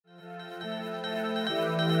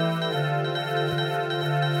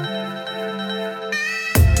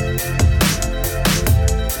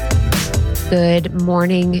Good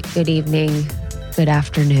morning, good evening, good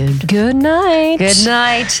afternoon. Good night. Good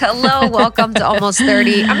night. Hello, welcome to Almost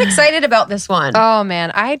 30. I'm excited about this one. Oh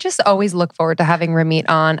man, I just always look forward to having Ramit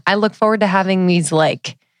on. I look forward to having these not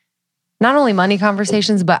only money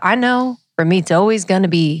conversations, but I know Ramit's always going to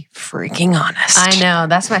be freaking honest. I know,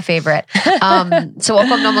 that's my favorite. So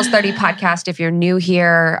welcome to Almost 30 podcast. If you're new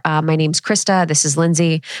here, my name's Krista. This is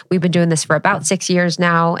Lindsay. We've been doing this for about 6 years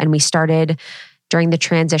now, and we started during the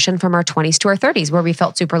transition from our 20s to our 30s, where we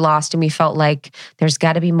felt super lost and we felt like there's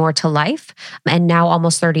got to be more to life. And now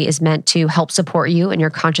Almost 30 is meant to help support you in your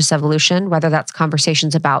conscious evolution, whether that's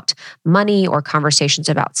conversations about money or conversations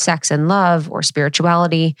about sex and love or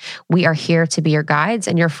spirituality. We are here to be your guides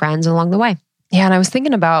and your friends along the way. Yeah, and I was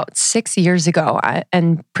thinking about 6 years ago,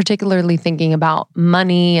 and particularly thinking about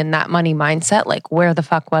money and that money mindset, like where the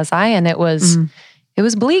fuck was I? And it was... It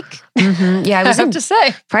was bleak. Mm-hmm. Yeah, I was I have to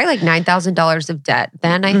say. Probably like $9,000 of debt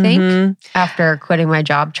then, I think, after quitting my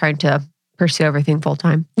job, trying to pursue everything full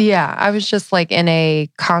time. Yeah, I was just in a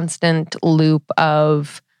constant loop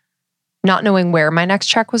of not knowing where my next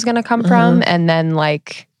check was going to come from, and then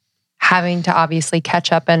having to obviously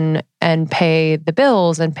catch up and pay the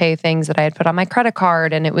bills and pay things that I had put on my credit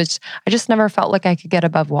card. And I just never felt like I could get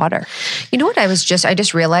above water. You know what I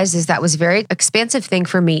just realized is that was a very expansive thing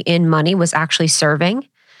for me in money was actually serving.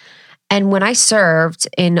 And when I served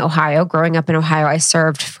in Ohio, growing up in Ohio, I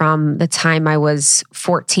served from the time I was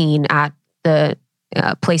 14 at the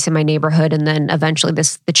place in my neighborhood, and then eventually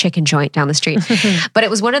the chicken joint down the street. But it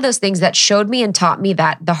was one of those things that showed me and taught me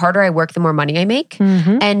that the harder I work, the more money I make.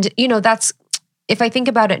 And that's, if I think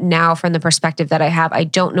about it now from the perspective that I have, I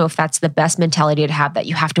don't know if that's the best mentality to have, that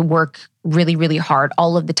you have to work really, really hard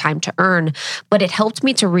all of the time to earn. But it helped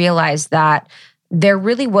me to realize that there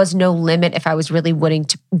really was no limit if I was really willing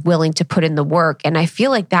to put in the work. And I feel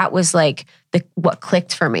like that was what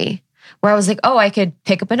clicked for me. Where I was like, oh, I could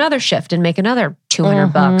pick up another shift and make another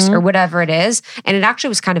 $200 or whatever it is. And it actually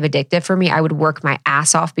was kind of addictive for me. I would work my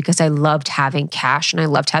ass off because I loved having cash and I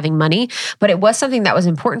loved having money. But it was something that was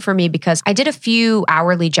important for me because I did a few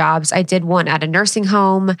hourly jobs. I did one at a nursing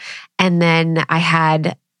home, and then I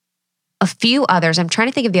had a few others. I'm trying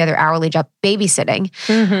to think of the other hourly job, babysitting.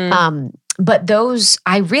 But those,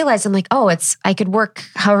 I realized I'm like, oh, I could work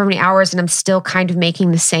however many hours and I'm still kind of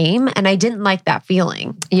making the same. And I didn't like that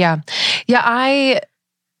feeling. Yeah. Yeah. I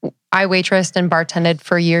waitressed and bartended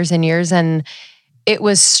for years and years, and it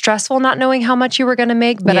was stressful not knowing how much you were going to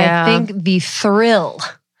make. But I think the thrill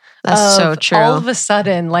That's so true. All of a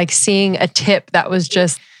sudden, seeing a tip that was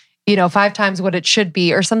just, 5 times what it should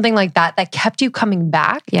be or something like that kept you coming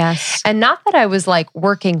back. Yes. And not that I was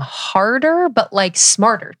working harder, but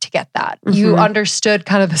smarter to get that. You understood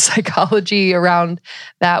kind of the psychology around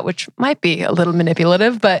that, which might be a little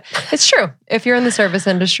manipulative, but it's true. If you're in the service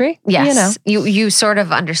industry, yes, you sort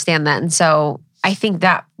of understand that. And so I think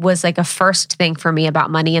that was a first thing for me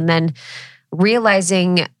about money. And then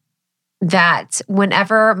realizing that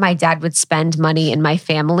whenever my dad would spend money in my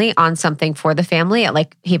family on something for the family,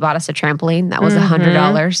 he bought us a trampoline that was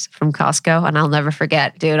 $100 from Costco. And I'll never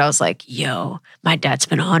forget, dude, I was like, yo, my dad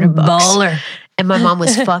spent $100. Baller. And my mom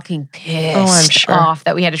was fucking pissed off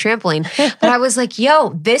that we had a trampoline. But I was like, yo,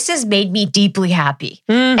 this has made me deeply happy.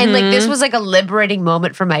 And this was a liberating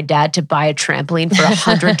moment for my dad to buy a trampoline for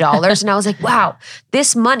 $100. And I was like, wow,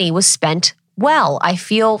 this money was spent well. I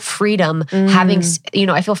feel freedom having,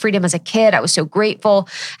 I feel freedom as a kid. I was so grateful.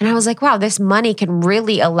 And I was like, wow, this money can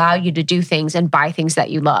really allow you to do things and buy things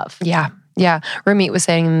that you love. Yeah. Yeah. Ramit was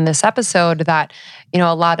saying in this episode that,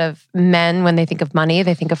 a lot of men, when they think of money,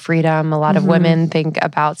 they think of freedom. A lot of women think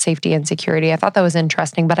about safety and security. I thought that was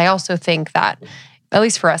interesting. But I also think that, at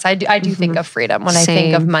least for us, I do think of freedom when I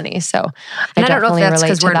think of money. So I don't know if that's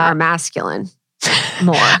because we're more masculine.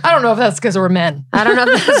 More. I don't know if that's because we're men. I don't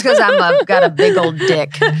know if that's because I've got a big old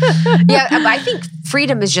dick. Yeah, but I think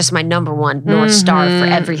freedom is just my number one North Star for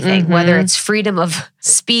everything, whether it's freedom of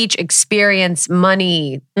speech, experience,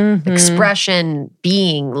 money, expression,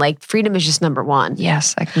 being. Freedom is just number one.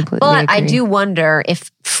 Yes, I completely agree. But I do wonder if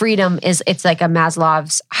freedom it's like a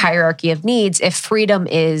Maslow's hierarchy of needs, if freedom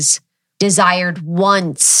is desired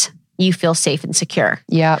once you feel safe and secure.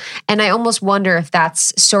 Yeah. And I almost wonder if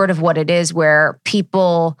that's sort of what it is, where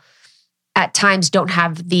people at times don't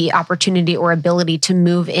have the opportunity or ability to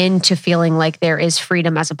move into feeling like there is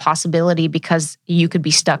freedom as a possibility, because you could be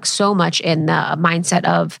stuck so much in the mindset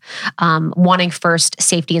of wanting first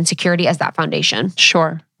safety and security as that foundation.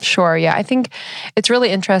 Sure. Yeah. I think it's really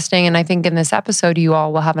interesting. And I think in this episode, you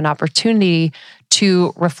all will have an opportunity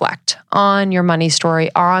to reflect on your money story,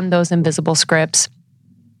 on those invisible scripts,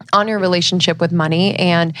 on your relationship with money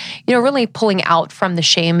and, really pulling out from the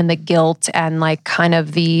shame and the guilt and like kind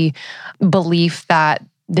of the belief that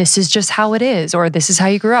this is just how it is, or this is how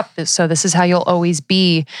you grew up, so this is how you'll always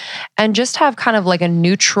be. And just have kind of like a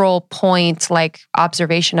neutral point, like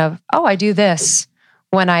observation of, oh, I do this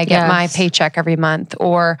when I get my paycheck every month,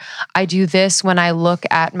 or I do this when I look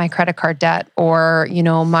at my credit card debt or,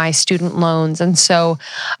 my student loans. And so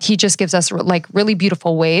he just gives us like really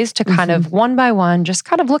beautiful ways to kind of one by one, just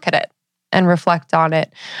kind of look at it and reflect on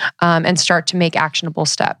it, and start to make actionable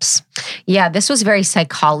steps. Yeah, this was very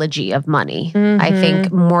psychology of money. I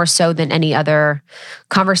think more so than any other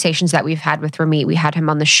conversations that we've had with Ramit. We had him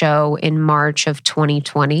on the show in March of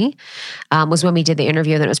 2020, was when we did the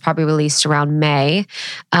interview. That was probably released around May.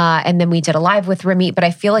 And then we did a live with Ramit. But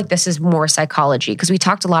I feel like this is more psychology because we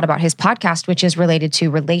talked a lot about his podcast, which is related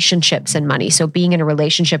to relationships and money. So being in a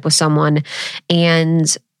relationship with someone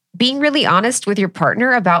and being really honest with your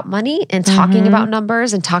partner about money and talking about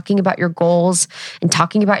numbers and talking about your goals and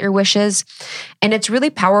talking about your wishes. And it's really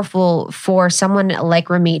powerful for someone like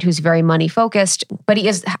Ramit, who's very money focused, but he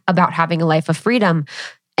is about having a life of freedom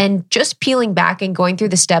and just peeling back and going through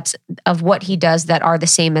the steps of what he does that are the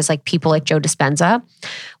same as like people like Joe Dispenza,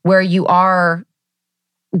 where you are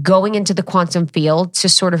going into the quantum field to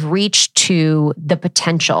sort of reach to the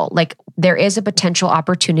potential. Like there is a potential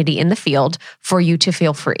opportunity in the field for you to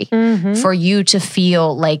feel free, for you to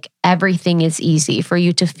feel like everything is easy, for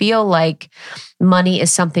you to feel like money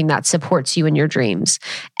is something that supports you in your dreams.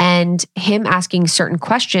 And him asking certain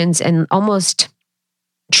questions and almost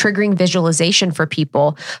triggering visualization for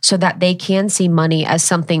people so that they can see money as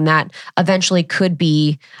something that eventually could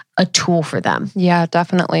be a tool for them. Yeah,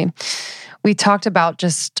 definitely. We talked about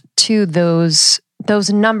just those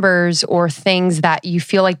numbers or things that you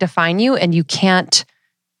feel like define you and you can't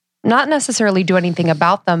not necessarily do anything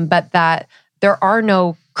about them, but that there are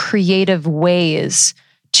no creative ways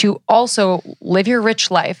to also live your rich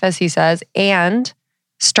life, as he says, and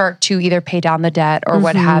start to either pay down the debt or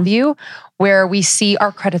what have you, where we see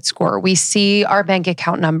our credit score, we see our bank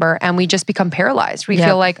account number, and we just become paralyzed. We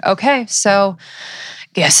feel like, okay, so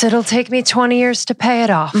guess it'll take me 20 years to pay it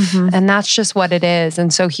off. And that's just what it is.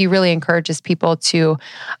 And so he really encourages people to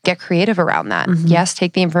get creative around that. Yes,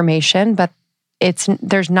 take the information, but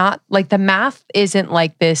there's not like the math isn't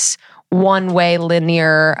like this one-way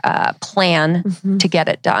linear plan to get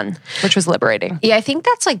it done, which was liberating. Yeah, I think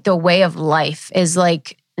that's like the way of life is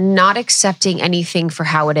like not accepting anything for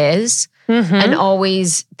how it is and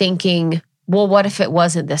always thinking, well, what if it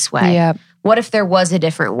wasn't this way? Yeah. What if there was a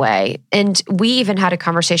different way? And we even had a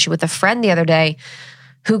conversation with a friend the other day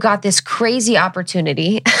who got this crazy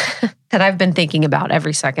opportunity that I've been thinking about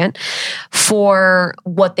every second for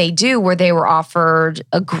what they do, where they were offered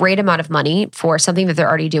a great amount of money for something that they're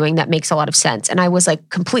already doing that makes a lot of sense. And I was like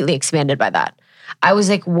completely expanded by that. I was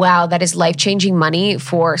like, wow, that is life-changing money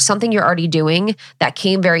for something you're already doing that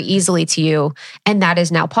came very easily to you. And that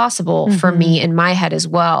is now possible for me in my head as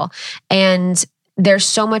well. And there's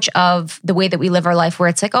so much of the way that we live our life where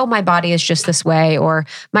it's like, oh, my body is just this way, or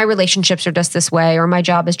my relationships are just this way, or my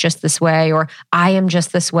job is just this way, or I am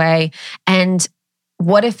just this way. And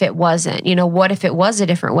what if it wasn't? What if it was a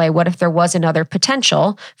different way? What if there was another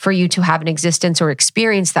potential for you to have an existence or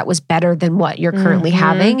experience that was better than what you're currently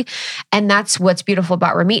having? And that's what's beautiful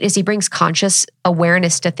about Ramit is he brings conscious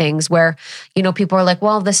awareness to things where, people are like,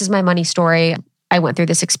 well, this is my money story. I went through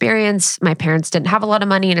this experience. My parents didn't have a lot of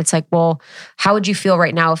money. And it's like, well, how would you feel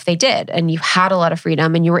right now if they did? And you had a lot of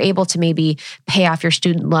freedom and you were able to maybe pay off your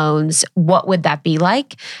student loans. What would that be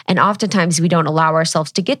like? And oftentimes we don't allow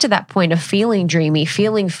ourselves to get to that point of feeling dreamy,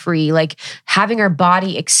 feeling free, like having our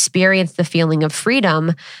body experience the feeling of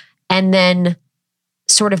freedom and then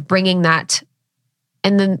sort of bringing that,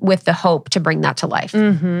 and then with the hope to bring that to life.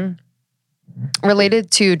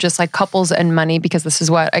 Related to just like couples and money, because this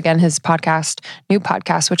is what, again, his new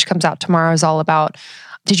podcast, which comes out tomorrow, is all about.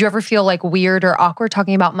 Did you ever feel like weird or awkward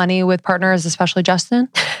talking about money with partners, especially Justin?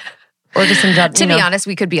 Or just in general? To be honest,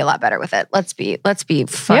 we could be a lot better with it. Let's be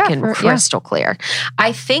fucking crystal clear.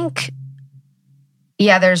 I think,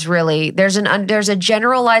 there's a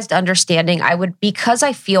generalized understanding. Because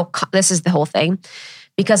I feel, this is the whole thing,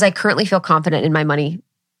 because I currently feel confident in my money.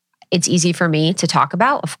 It's easy for me to talk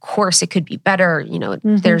about. Of course, it could be better.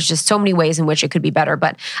 There's just so many ways in which it could be better,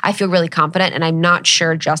 but I feel really confident. And I'm not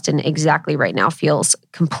sure Justin exactly right now feels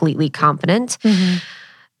completely confident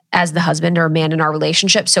as the husband or man in our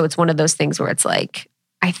relationship. So it's one of those things where it's like,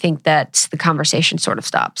 I think that the conversation sort of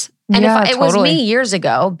stops. And if it was me years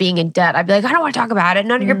ago being in debt, I'd be like, I don't want to talk about it.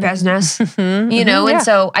 None of your business, you know? And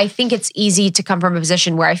so I think it's easy to come from a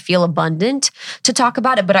position where I feel abundant to talk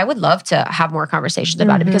about it, but I would love to have more conversations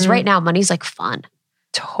about it because right now money's like fun.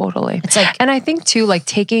 Totally. It's like, and I think too, like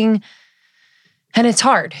taking, and it's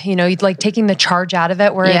hard, you know, like taking the charge out of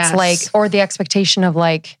it where it's like, or the expectation of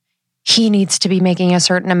like, he needs to be making a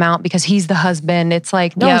certain amount because he's the husband. It's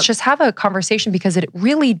like, no, let's just have a conversation because it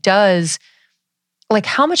really does. Like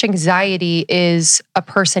how much anxiety is a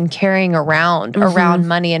person carrying around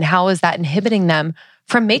money and how is that inhibiting them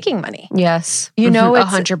from making money? Yes. You know,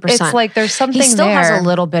 100%. It's like there's something he still there. has a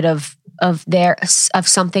little bit of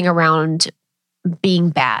something around being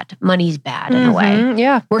bad. Money's bad in a way.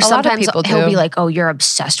 Yeah. Where sometimes he'll be like, oh, you're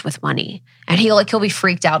obsessed with money. And he'll be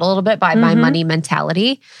freaked out a little bit by my money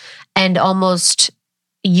mentality. And almost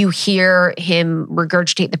you hear him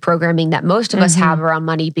regurgitate the programming that most of us have around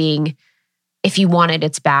money being, if you want it,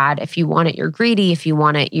 it's bad. If you want it, you're greedy. If you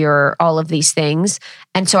want it, you're all of these things.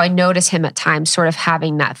 And so I notice him at times sort of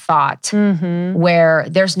having that thought where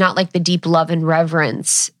there's not like the deep love and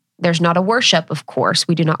reverence. There's not a worship, of course.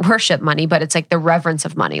 We do not worship money, but it's like the reverence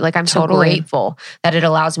of money. Like I'm so grateful that it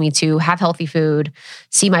allows me to have healthy food,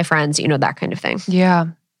 see my friends, you know, that kind of thing. Yeah.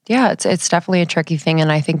 Yeah. It's definitely a tricky thing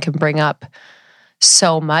and I think can bring up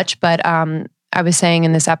so much. But I was saying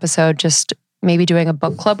in this episode, just maybe doing a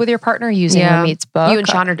book club with your partner using Ramit's book. You and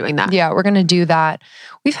Sean are doing that. Yeah, we're going to do that.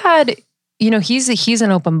 We've had, you know, he's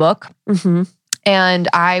an open book. And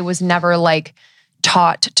I was never like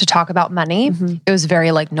taught to talk about money. It was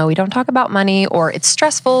very like, no, we don't talk about money, or it's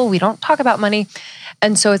stressful. We don't talk about money.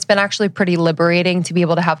 And so it's been actually pretty liberating to be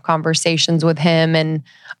able to have conversations with him and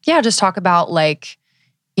just talk about like,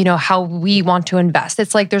 you know, how we want to invest.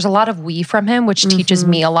 It's like, there's a lot of we from him, which teaches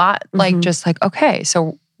me a lot. Like just like, okay,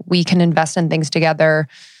 so we can invest in things together.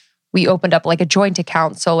 We opened up like a joint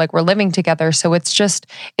account. So like we're living together. So it's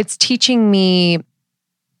teaching me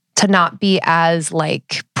to not be as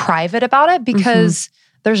like private about it because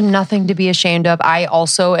there's nothing to be ashamed of. I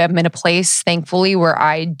also am in a place, thankfully, where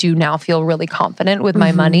I do now feel really confident with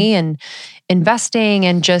my money and investing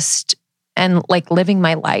and like living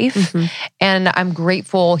my life. And I'm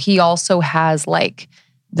grateful. He also has like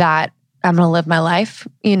that, I'm going to live my life,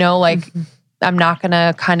 you know, like I'm not going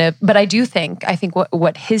to but I think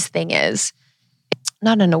what his thing is,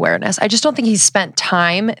 not an awareness. I just don't think he's spent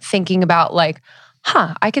time thinking about like,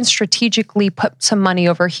 I can strategically put some money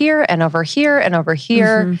over here and over here and over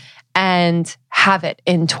here and have it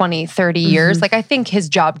in 20, 30 years. Like I think his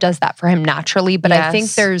job does that for him naturally, but I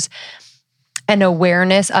think there's an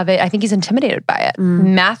awareness of it. I think he's intimidated by it.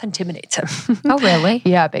 Math intimidates him. Oh, really?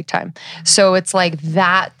 Yeah, big time. So it's like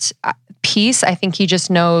that piece. I think he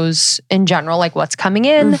just knows in general, like what's coming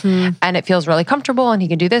in and it feels really comfortable and he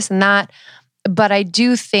can do this and that. But I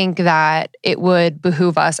do think that it would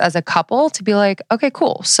behoove us as a couple to be like, okay,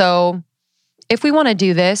 cool. So if we want to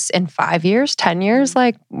do this in 5 years, 10 years,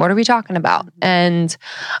 like what are we talking about? And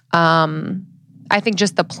I think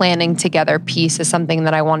just the planning together piece is something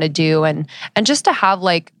that I want to do and just to have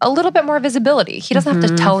like a little bit more visibility. He doesn't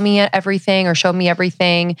have to tell me everything or show me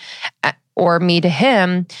everything or me to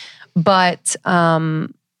him. But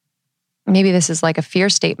maybe this is like a fear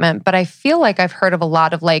statement, but I feel like I've heard of a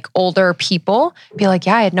lot of like older people be like,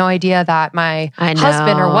 yeah, I had no idea that my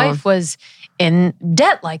husband or wife was in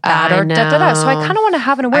debt like that or da-da-da. So I kind of want to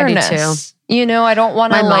have an awareness. I do too. You know, I don't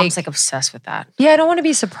want to My mom's like obsessed with that. Yeah, I don't want to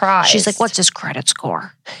be surprised. She's like, what's his credit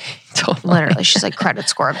score? Totally. Literally, she's like credit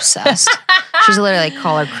score obsessed. She's literally like,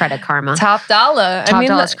 call her Credit Karma. Top dollar. Top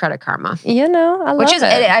dollar's Credit Karma. You know, I love it.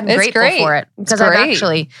 I'm grateful for it.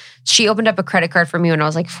 Because she opened up a credit card for me when I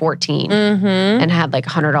was like 14 and had like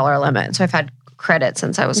 $100 limit. So I've had credit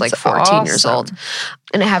since I was like 14 years old.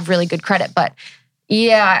 And I have really good credit. But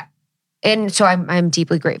yeah, and so I'm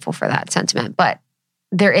deeply grateful for that sentiment. But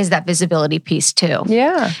there is that visibility piece too.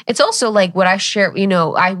 Yeah. It's also like what I share, you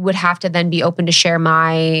know, I would have to then be open to share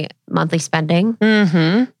my monthly spending.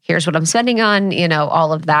 Here's what I'm spending on, you know,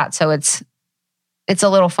 all of that. So it's a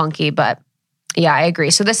little funky, but yeah, I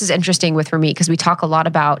agree. So this is interesting with Ramit because we talk a lot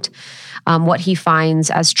about what he finds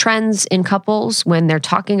as trends in couples when they're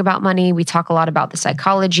talking about money. We talk a lot about the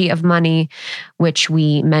psychology of money, which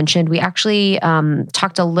we mentioned. We actually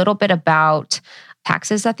talked a little bit about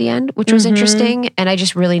taxes at the end, which was interesting. And I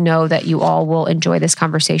just really know that you all will enjoy this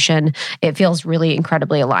conversation. It feels really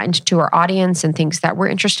incredibly aligned to our audience and things that we're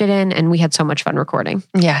interested in. And we had so much fun recording.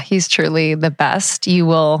 Yeah, he's truly the best.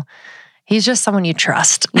 He's just someone you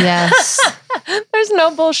trust. Yes. There's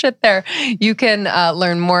no bullshit there. You can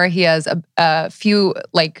learn more. He has a few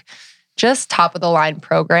like just top of the line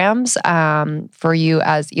programs for you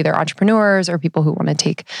as either entrepreneurs or people who want to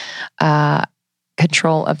take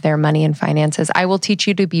control of their money and finances. I will teach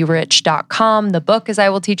you to be rich.com. The book is I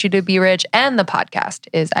Will Teach You to Be Rich. And the podcast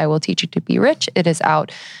is I Will Teach You to Be Rich. It is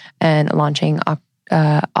out and launching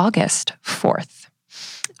August 4th.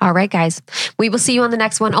 All right, guys. We will see you on the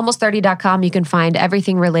next one. Almost30.com. You can find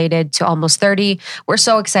everything related to Almost 30. We're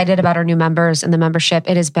so excited about our new members and the membership.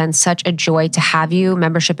 It has been such a joy to have you.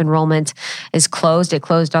 Membership enrollment is closed. It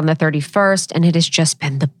closed on the 31st, and it has just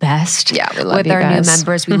been the best. Yeah, we love with you our guys. new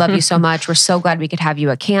members. We love you so much. We're so glad we could have you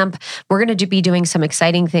at camp. We're going to be doing some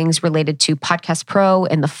exciting things related to Podcast Pro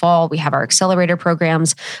in the fall. We have our accelerator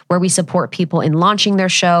programs where we support people in launching their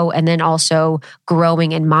show and then also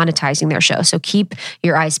growing and monetizing their show. So keep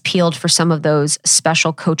your eyes peeled for some of those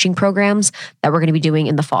special coaching programs that we're going to be doing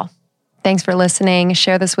in the fall. Thanks for listening.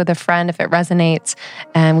 Share this with a friend if it resonates,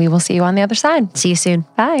 and we will see you on the other side. See you soon.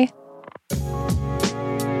 Bye.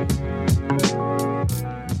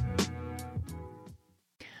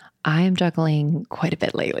 I am juggling quite a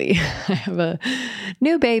bit lately. I have a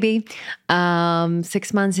new baby,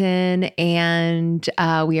 6 months in, and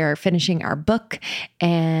we are finishing our book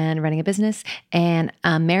and running a business and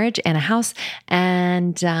a marriage and a house.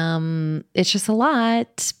 And it's just a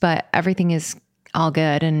lot, but everything is all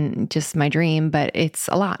good and just my dream, but it's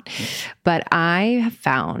a lot. But I have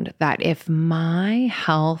found that if my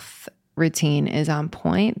health routine is on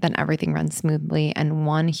point, then everything runs smoothly. And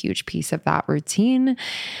one huge piece of that routine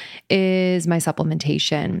is my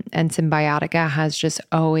supplementation. And Symbiotica has just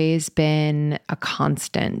always been a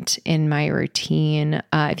constant in my routine.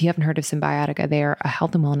 If you haven't heard of Symbiotica, they're a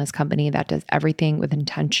health and wellness company that does everything with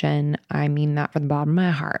intention. I mean that from the bottom of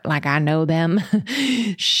my heart. Like, I know them.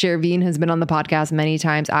 Sherveen has been on the podcast many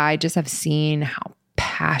times. I just have seen how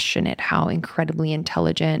passionate, how incredibly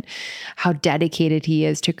intelligent, how dedicated he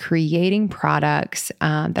is to creating products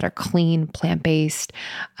that are clean, plant-based,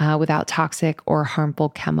 without toxic or harmful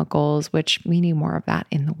chemicals, which we need more of that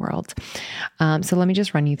in the world. So let me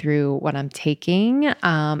just run you through what I'm taking.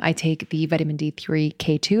 I take the vitamin D3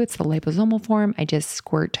 K2. It's the liposomal form. I just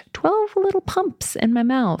squirt 12 little pumps in my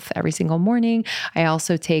mouth every single morning. I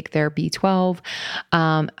also take their B12.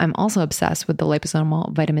 I'm also obsessed with the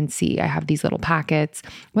liposomal vitamin C. I have these little packets.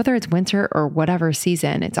 Whether it's winter or whatever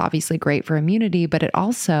season, it's obviously great for immunity, but it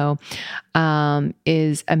also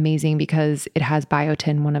is amazing because it has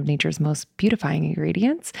biotin, one of nature's most beautifying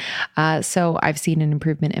ingredients. So I've seen an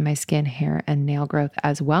improvement in my skin, hair, and nail growth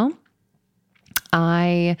as well.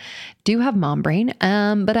 I do have mom brain,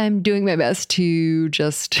 but I'm doing my best to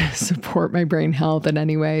just support my brain health in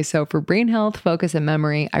any way. So for brain health, focus, and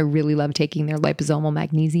memory, I really love taking their liposomal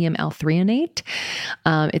magnesium L-threonate.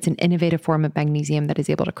 It's an innovative form of magnesium that is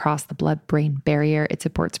able to cross the blood-brain barrier. It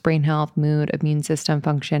supports brain health, mood, immune system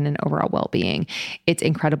function, and overall well-being. It's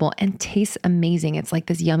incredible and tastes amazing. It's like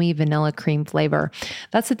this yummy vanilla cream flavor.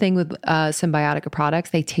 That's the thing with Symbiotica products.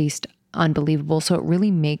 They taste unbelievable. So it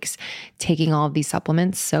really makes taking all of these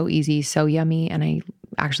supplements so easy, so yummy, and I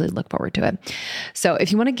actually look forward to it. So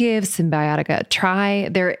if you want to give Symbiotica a try,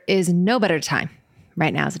 there is no better time.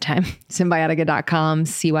 Right now is the time. Symbiotica.com,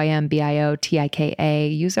 CYMBIOTIKA.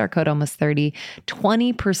 Use our code almost30,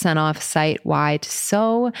 20% off site-wide.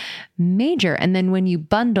 So major. And then when you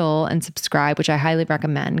bundle and subscribe, which I highly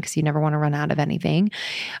recommend because you never want to run out of anything,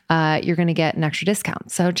 you're going to get an extra discount.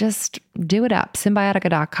 So just do it up.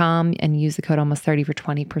 Symbiotica.com and use the code almost30 for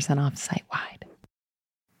 20% off site-wide.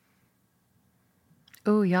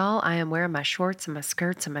 Oh, y'all, I am wearing my shorts and my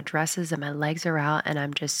skirts and my dresses and my legs are out, and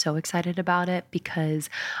I'm just so excited about it because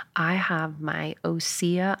I have my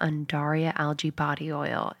Osea Undaria algae body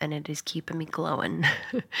oil and it is keeping me glowing.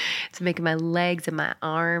 It's making my legs and my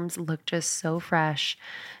arms look just so fresh,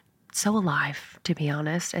 so alive, to be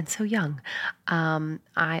honest, and so young.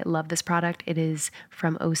 I love this product. It is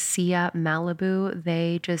from Osea Malibu.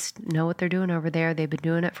 They just know what they're doing over there. They've been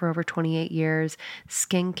doing it for over 28 years.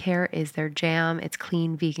 Skincare is their jam. It's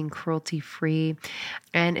clean, vegan, cruelty-free,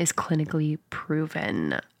 and is clinically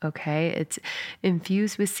proven. Okay. It's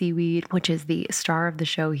infused with seaweed, which is the star of the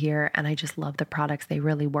show here. And I just love the products. They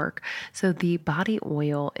really work. So the body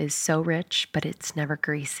oil is so rich, but it's never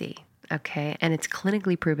greasy. Okay. And it's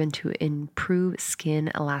clinically proven to improve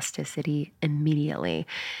skin elasticity immediately.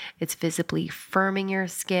 It's visibly firming your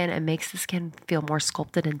skin and makes the skin feel more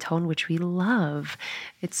sculpted and toned, which we love.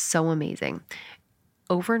 It's so amazing.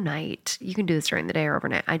 overnight. You can do this during the day or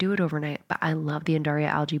overnight. I do it overnight, but I love the Andaria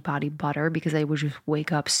Algae Body Butter because I would just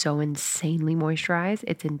wake up so insanely moisturized.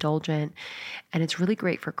 It's indulgent and it's really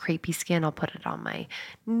great for crepey skin. I'll put it on my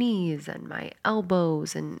knees and my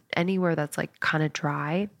elbows and anywhere that's like kind of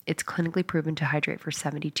dry. It's clinically proven to hydrate for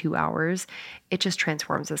 72 hours. It just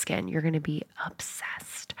transforms the skin. You're going to be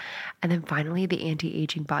obsessed. And then finally, the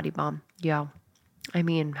anti-aging body balm. Yo, I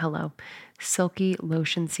mean, hello. Silky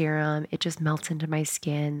lotion serum. It just melts into my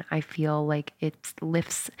skin. I feel like it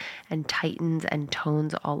lifts and tightens and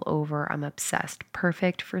tones all over. I'm obsessed.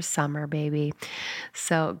 Perfect for summer, baby.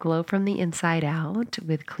 So glow from the inside out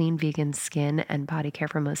with clean vegan skin and body care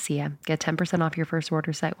from Osea. Get 10% off your first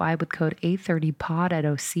order site-wide with code A30POD at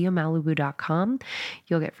OseaMalibu.com.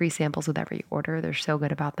 You'll get free samples with every order. They're so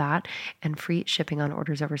good about that. And free shipping on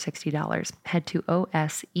orders over $60. Head to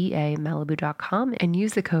OSEAMalibu.com and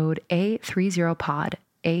use the code A30POD,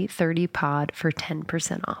 A30POD for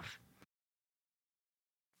 10% off.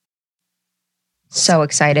 So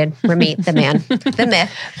excited. Ramit, the man, the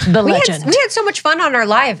myth, the legend. We had so much fun on our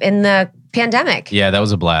live in the pandemic. Yeah, that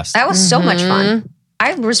was a blast. That was so much fun.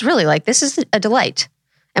 I was really like, this is a delight.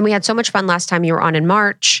 And we had so much fun last time you were on in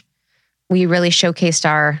March. We really showcased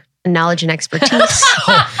our knowledge and expertise.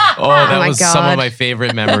 That was some of my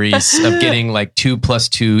favorite memories of getting like 2 +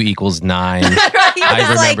 2 = 9.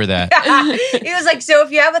 I remember that. Yeah. He was like, so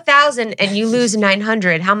if you have 1,000 and you lose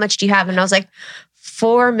 900, how much do you have? And I was like,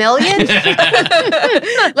 4 million?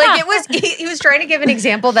 Like it was, he was trying to give an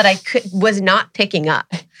example that I was not picking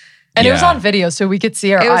up. And it was on video, so we could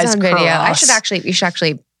see our eyes cross. We should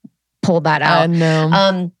actually pull that out. I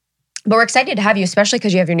know. But we're excited to have you, especially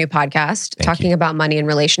because you have your new podcast talking about money and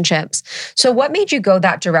relationships. So what made you go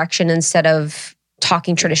that direction instead of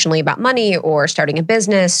talking traditionally about money or starting a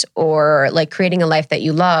business or like creating a life that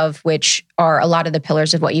you love, which are a lot of the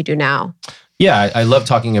pillars of what you do now? Yeah, I love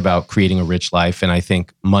talking about creating a rich life. And I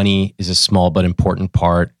think money is a small but important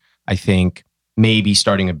part. I think maybe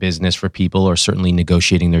starting a business for people or certainly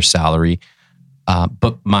negotiating their salary.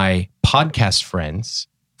 But my podcast friends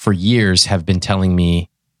for years have been telling me,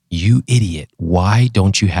 you idiot, why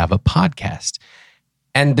don't you have a podcast?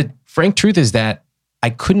 And the frank truth is that I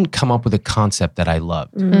couldn't come up with a concept that I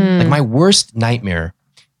loved. Like my worst nightmare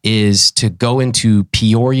is to go into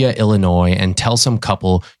Peoria, Illinois and tell some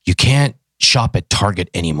couple, you can't shop at Target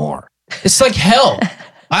anymore. It's like hell.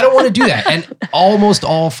 I don't want to do that. And almost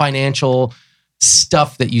all financial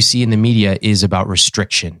stuff that you see in the media is about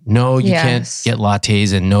restriction. No, you can't get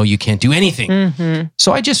lattes and no, you can't do anything.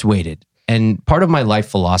 So I just waited. And part of my life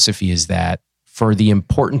philosophy is that for the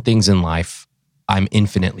important things in life, I'm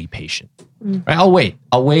infinitely patient. Right?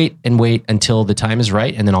 I'll wait and wait until the time is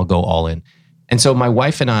right, and then I'll go all in. And so my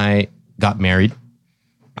wife and I got married,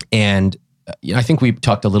 and I think we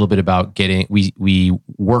talked a little bit about we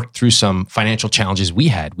worked through some financial challenges we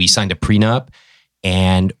had. We signed a prenup,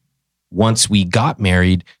 and once we got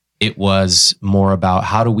married, it was more about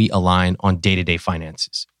how do we align on day-to-day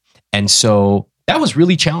finances. And so that was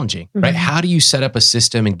really challenging, right? How do you set up a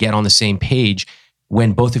system and get on the same page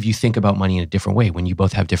when both of you think about money in a different way, when you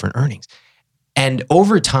both have different earnings? And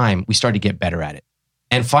over time, we started to get better at it.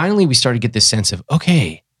 And finally, we started to get this sense of,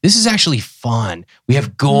 okay, this is actually fun. We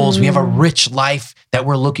have goals. We have a rich life that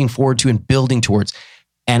we're looking forward to and building towards.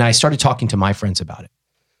 And I started talking to my friends about it.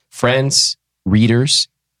 Friends, readers,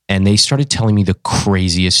 and they started telling me the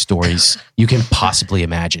craziest stories you can possibly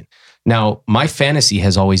imagine. Now, my fantasy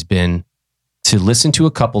has always been to listen to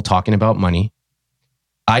a couple talking about money.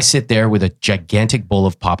 I sit there with a gigantic bowl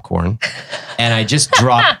of popcorn and I just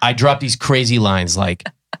drop these crazy lines like,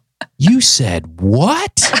 you said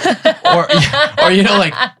what? or you know,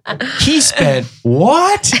 like, he spent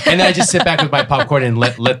what? And I just sit back with my popcorn and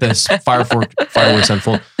let the fireworks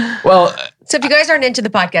unfold. Well, so if you guys aren't into the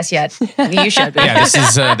podcast yet, you should be. Yeah, this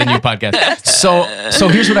is the new podcast. So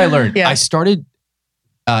here's what I learned. I started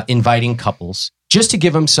inviting couples just to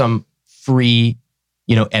give them some free,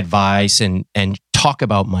 advice and talk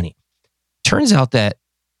about money. Turns out that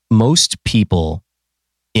most people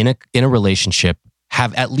in a relationship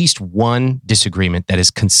have at least one disagreement that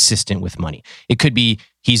is consistent with money. It could be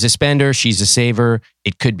he's a spender, she's a saver.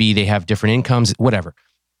 It could be they have different incomes, whatever.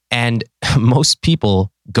 And most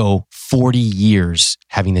people go 40 years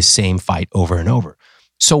having the same fight over and over.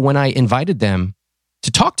 So when I invited them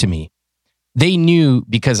to talk to me, they knew,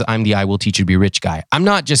 because I'm the I will teach you to be rich guy, I'm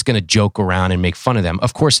not just going to joke around and make fun of them.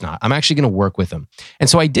 Of course not. I'm actually going to work with them. And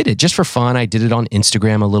so I did it just for fun. I did it on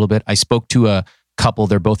Instagram a little bit. I spoke to a couple,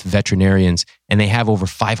 they're both veterinarians, and they have over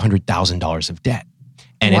 $500,000 of debt.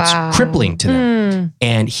 And it's crippling to them.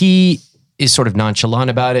 And he is sort of nonchalant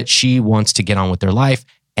about it. She wants to get on with their life.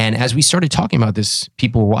 And as we started talking about this,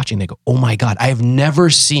 people were watching, they go, oh my God, I have never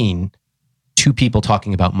seen two people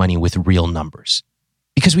talking about money with real numbers,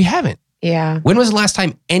 because we haven't. Yeah. When was the last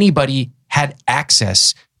time anybody had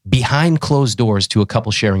access behind closed doors to a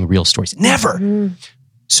couple sharing real stories? Never. Mm-hmm.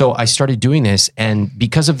 So I started doing this, and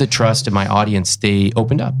because of the trust of my audience, they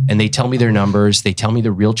opened up and they tell me their numbers, they tell me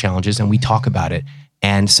the real challenges, and we talk about it.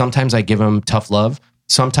 And sometimes I give them tough love.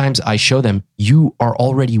 Sometimes I show them, you are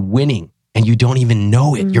already winning and you don't even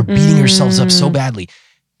know it. You're beating yourselves up so badly.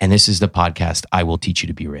 And this is the podcast, I Will Teach You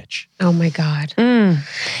to Be Rich. Oh my God.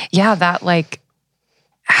 Yeah, that like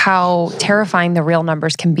how terrifying the real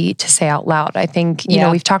numbers can be to say out loud. I think, you know,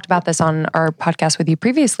 we've talked about this on our podcast with you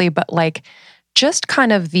previously, but like just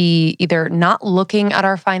kind of the either not looking at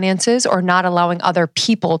our finances or not allowing other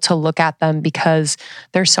people to look at them because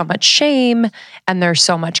there's so much shame and there's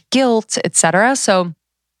so much guilt, et cetera. So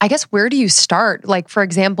I guess where do you start? Like, for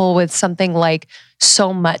example, with something like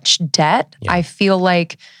so much debt, I feel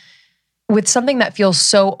like with something that feels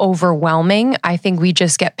so overwhelming, I think we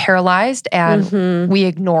just get paralyzed and we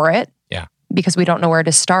ignore it. Yeah. Because we don't know where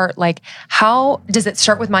to start. Like, how does it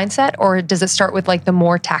start with mindset, or does it start with like the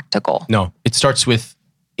more tactical? No, it starts with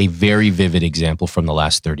a very vivid example from the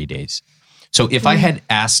last 30 days. So if I had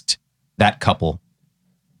asked that couple,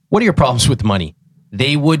 what are your problems with money?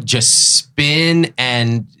 They would just spin,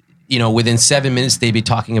 and, you know, within 7 minutes, they'd be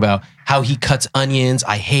talking about how he cuts onions.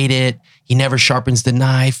 I hate it. He never sharpens the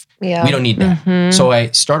knife. Yeah. We don't need that. So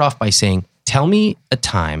I start off by saying, tell me a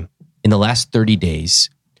time in the last 30 days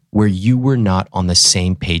where you were not on the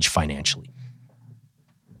same page financially.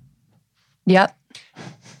 Yep.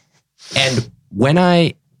 And when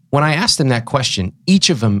I ask them that question, each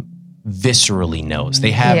of them viscerally knows.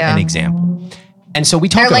 They have an example. And so we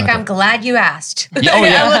talk about I'm glad you asked. Yeah, oh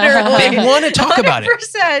yeah. Literally. They want to talk about it.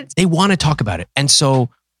 100%. They want to talk about it. And so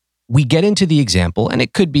we get into the example, and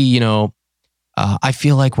it could be, you know, I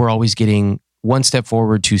feel like we're always getting one step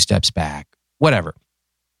forward, two steps back, whatever.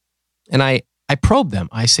 And I probe them.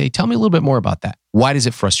 I say, tell me a little bit more about that. Why does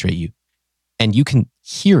it frustrate you? And you can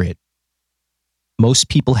hear it. Most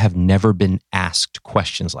people have never been asked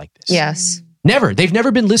questions like this. Yes. Never. They've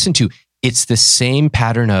never been listened to. It's the same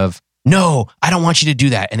pattern of, no, I don't want you to do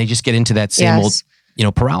that. And they just get into that same old, you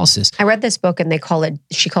know, paralysis. I read this book and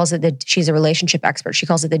she's a relationship expert. She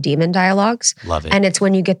calls it the demon dialogues. Love it. And it's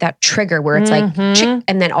when you get that trigger where it's like, chick,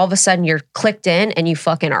 and then all of a sudden you're clicked in and you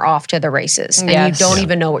fucking are off to the races. And you don't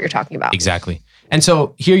even know what you're talking about. Exactly. And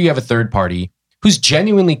so here you have a third party who's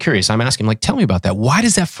genuinely curious. I'm asking, like, tell me about that. Why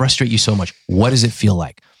does that frustrate you so much? What does it feel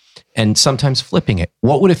like? And sometimes flipping it.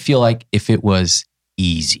 What would it feel like if it was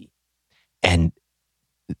easy? And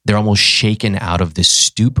they're almost shaken out of this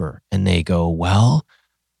stupor, and they go, well,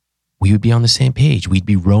 we would be on the same page. We'd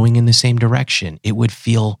be rowing in the same direction. It would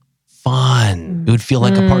feel fun. It would feel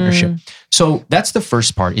like a partnership. So that's the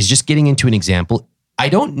first part, is just getting into an example. I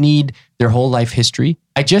don't need their whole life history.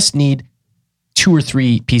 I just need 2 or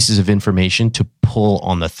 3 pieces of information to pull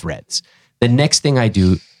on the threads. The next thing I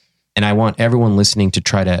do, and I want everyone listening to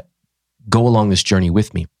try to go along this journey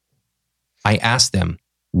with me, I ask them,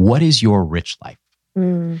 what is your rich life?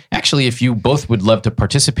 Actually, if you both would love to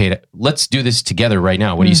participate, let's do this together right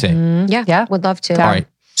now. What do you say? Yeah. Would love to. All right.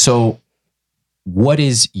 So what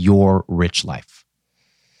is your rich life?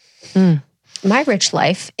 My rich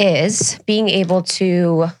life is being able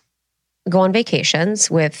to go on vacations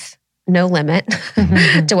with no limit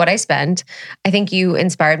to what I spend. I think you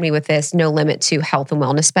inspired me with this, no limit to health and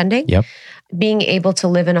wellness spending. Yep. Being able to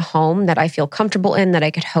live in a home that I feel comfortable in, that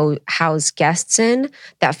I could house guests in,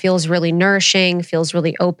 that feels really nourishing, feels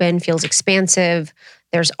really open, feels expansive.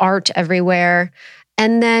 There's art everywhere.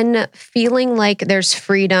 And then feeling like there's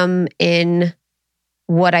freedom in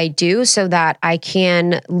what I do so that I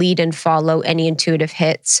can lead and follow any intuitive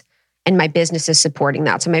hits, and my business is supporting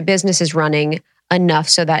that. So my business is running enough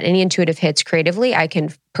so that any intuitive hits creatively, I can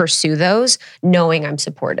pursue those knowing I'm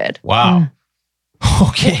supported. Wow.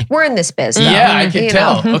 Okay. We're in this business. Yeah, I can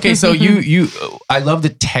tell. Okay, so I love the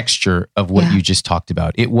texture of what you just talked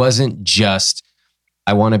about. It wasn't just,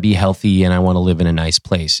 I want to be healthy and I want to live in a nice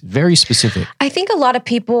place. Very specific. I think a lot of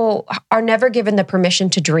people are never given the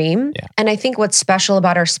permission to dream. Yeah. And I think what's special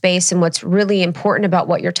about our space and what's really important about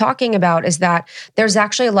what you're talking about is that there's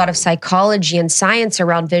actually a lot of psychology and science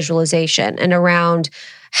around visualization and around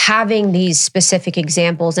having these specific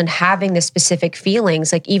examples and having the specific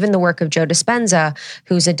feelings, like even the work of Joe Dispenza,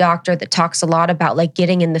 who's a doctor that talks a lot about like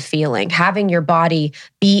getting in the feeling, having your body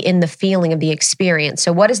be in the feeling of the experience.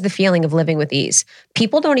 So what is the feeling of living with ease?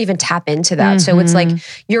 People don't even tap into that. So it's like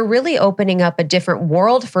you're really opening up a different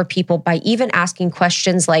world for people by even asking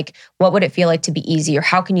questions like, what would it feel like to be easy? Or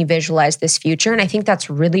how can you visualize this future? And I think that's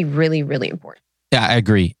really, really, really important. Yeah, I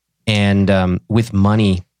agree. And with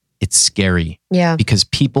money, it's scary. Yeah. Because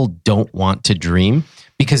people don't want to dream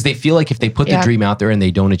because they feel like if they put the dream out there and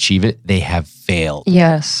they don't achieve it, they have failed.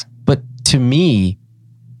 Yes. But to me,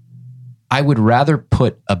 I would rather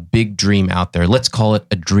put a big dream out there. Let's call it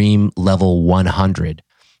a dream level 100.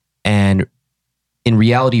 And in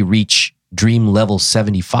reality, reach dream level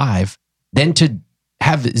 75 than to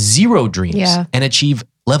have zero dreams and achieve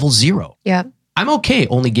level 0. Yeah. I'm okay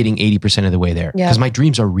only getting 80% of the way there because my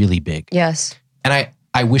dreams are really big. Yes. And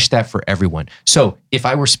I wish that for everyone. So if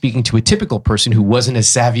I were speaking to a typical person who wasn't as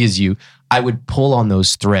savvy as you, I would pull on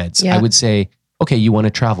those threads. Yeah. I would say, okay, you want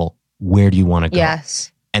to travel. Where do you want to go?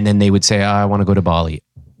 Yes. And then they would say, I want to go to Bali.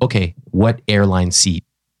 Okay, what airline seat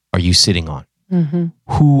are you sitting on?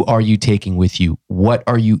 Who are you taking with you? What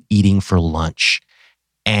are you eating for lunch?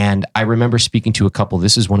 And I remember speaking to a couple.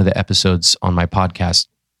 This is one of the episodes on my podcast.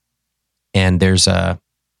 And there's a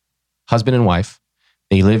husband and wife.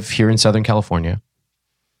 They live here in Southern California.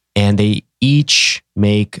 And they each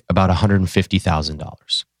make about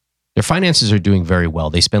 $150,000. Their finances are doing very well.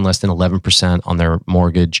 They spend less than 11% on their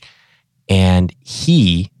mortgage. And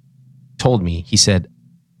he told me, he said,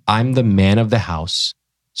 I'm the man of the house,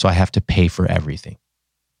 so I have to pay for everything.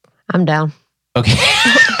 I'm down. Okay.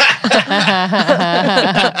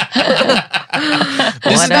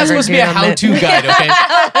 This is not supposed to be a how-to guide, okay?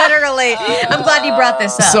 Literally. I'm glad you brought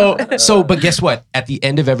this up. But guess what? At the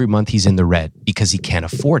end of every month, he's in the red because he can't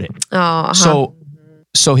afford it.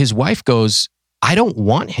 So his wife goes, I don't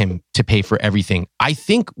want him to pay for everything. I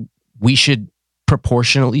think we should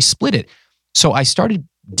proportionally split it. So I started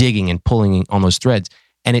digging and pulling on those threads.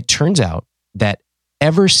 And it turns out that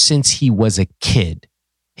ever since he was a kid,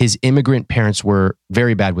 his immigrant parents were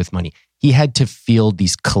very bad with money. He had to field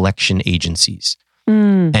these collection agencies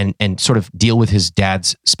and sort of deal with his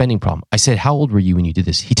dad's spending problem. I said, how old were you when you did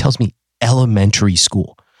this? He tells me elementary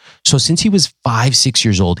school. So since he was 5, 6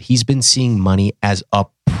 years old, he's been seeing money as a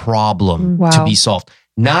problem to be solved,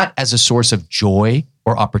 not as a source of joy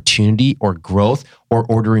or opportunity or growth or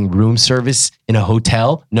ordering room service in a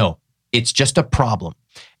hotel. No, it's just a problem.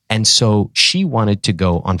 And so she wanted to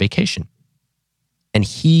go on vacation. And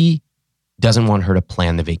he doesn't want her to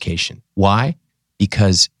plan the vacation. Why?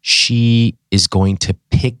 Because she is going to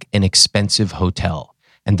pick an expensive hotel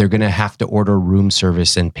and they're going to have to order room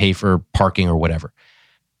service and pay for parking or whatever.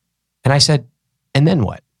 And I said, and then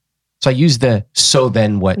what? So I used the so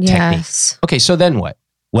then what technique. Okay, so then what?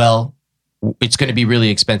 Well, it's going to be really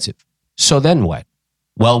expensive. So then what?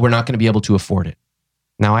 Well, we're not going to be able to afford it.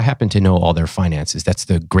 Now, I happen to know all their finances. That's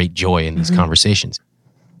the great joy in these conversations.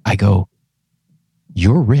 I go,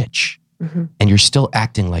 you're rich and you're still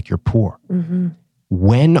acting like you're poor.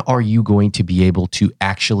 When are you going to be able to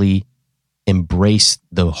actually embrace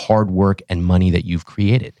the hard work and money that you've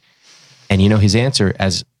created? And you know, his answer,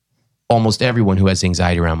 as almost everyone who has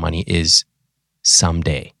anxiety around money, is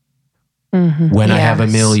someday. When I have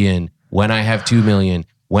 $1 million, when I have 2 million,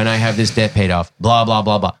 when I have this debt paid off, blah, blah,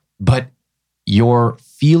 blah, blah. But your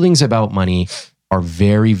feelings about money are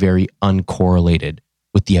very, very uncorrelated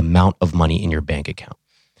with the amount of money in your bank account.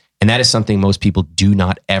 And that is something most people do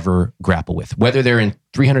not ever grapple with. Whether they're in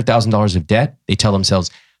 $300,000 of debt, they tell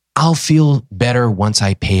themselves, I'll feel better once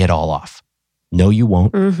I pay it all off. No, you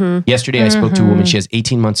won't. Yesterday, I spoke to a woman. She has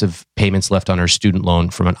 18 months of payments left on her student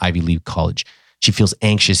loan from an Ivy League college. She feels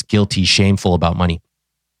anxious, guilty, shameful about money.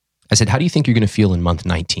 I said, how do you think you're going to feel in month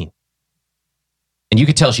 19? And you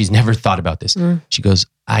could tell she's never thought about this. She goes,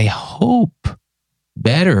 I hope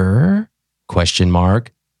better, ?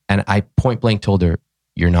 And I point blank told her,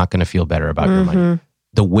 you're not going to feel better about your money.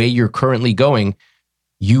 The way you're currently going,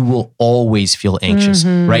 you will always feel anxious.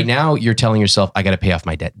 Right now, you're telling yourself, I got to pay off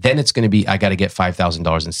my debt. Then it's going to be, I got to get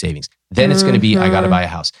 $5,000 in savings. Then it's going to be, I got to buy a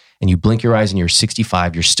house. And you blink your eyes and you're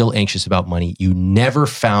 65, you're still anxious about money. You never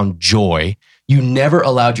found joy. You never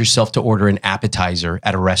allowed yourself to order an appetizer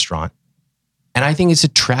at a restaurant. And I think it's a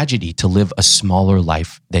tragedy to live a smaller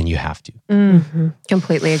life than you have to.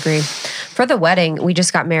 Completely agree. For the wedding, we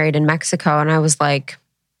just got married in Mexico and I was like,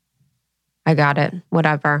 I got it.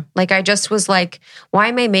 Whatever. Like, I just was like, why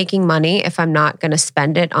am I making money if I'm not going to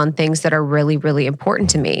spend it on things that are really, really important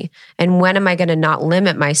to me? And when am I going to not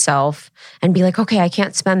limit myself and be like, okay, I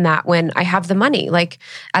can't spend that when I have the money? Like,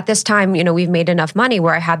 at this time, we've made enough money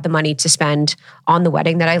where I had the money to spend on the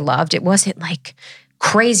wedding that I loved. It wasn't like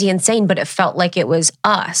crazy insane, but it felt like it was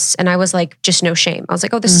us. And I was like, just no shame. I was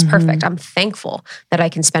like, oh, this is perfect. I'm thankful that I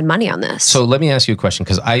can spend money on this. So let me ask you a question,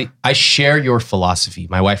 because I share your philosophy.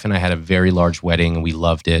 My wife and I had a very large wedding and we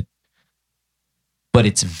loved it. But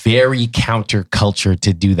it's very counterculture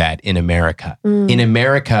to do that in America. In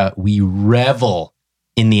America, we revel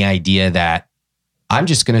in the idea that I'm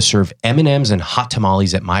just going to serve M&Ms and hot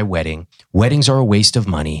tamales at my wedding. Weddings are a waste of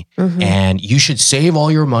money, and you should save all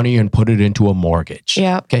your money and put it into a mortgage.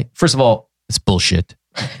 Yeah. Okay. First of all, it's bullshit.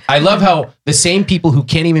 I love how the same people who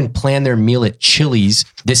can't even plan their meal at Chili's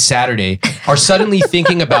this Saturday are suddenly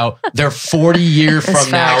thinking about their 40-year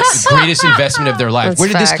from now greatest investment of their life. That's Where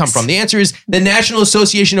did this come facts. from? The answer is the National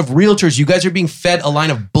Association of Realtors. You guys are being fed a line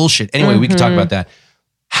of bullshit. Anyway, we can talk about that.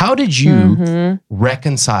 How did you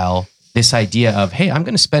reconcile this idea of, hey, I'm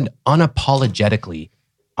going to spend unapologetically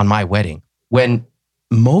on my wedding, when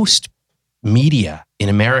most media in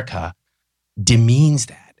America demeans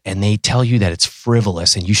that and they tell you that it's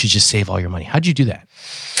frivolous and you should just save all your money? How'd you do that?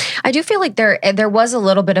 I do feel like there was a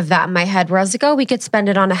little bit of that in my head where I was like, oh, we could spend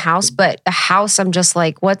it on a house, but a house, I'm just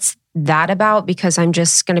like, what's that about? Because I'm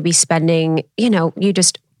just going to be spending,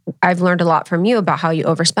 I've learned a lot from you about how you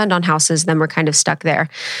overspend on houses, then we're kind of stuck there.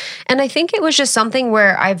 And I think it was just something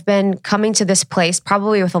where I've been coming to this place,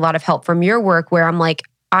 probably with a lot of help from your work, where I'm like,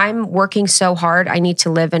 I'm working so hard, I need to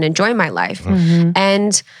live and enjoy my life.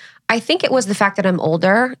 And I think it was the fact that I'm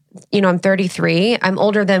older. I'm 33. I'm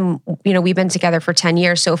older than, we've been together for 10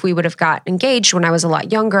 years. So if we would have got engaged when I was a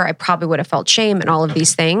lot younger, I probably would have felt shame and all of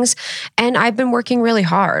these things. And I've been working really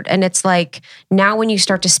hard. And it's like, now when you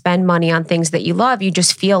start to spend money on things that you love, you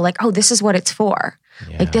just feel like, oh, this is what it's for.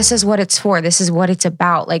 Yeah. Like, this is what it's for. This is what it's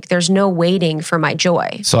about. Like, there's no waiting for my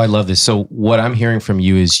joy. So I love this. So what I'm hearing from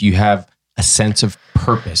you is you have a sense of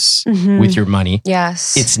purpose with your money.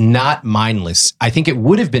 Yes. It's not mindless. I think it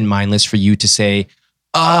would have been mindless for you to say,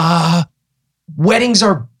 weddings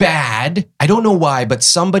are bad. I don't know why, but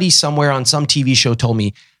somebody somewhere on some TV show told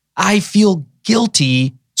me, I feel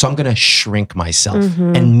guilty, so I'm going to shrink myself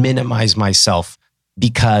and minimize myself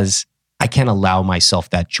because I can't allow myself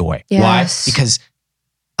that joy. Yes. Why? Because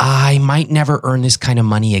I might never earn this kind of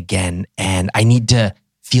money again, and I need to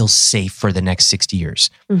feel safe for the next 60 years.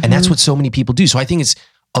 And that's what so many people do. So I think it's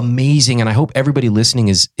amazing. And I hope everybody listening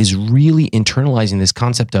is really internalizing this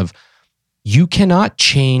concept of, you cannot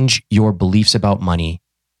change your beliefs about money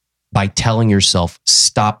by telling yourself,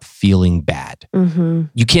 stop feeling bad.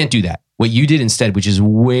 You can't do that. What you did instead, which is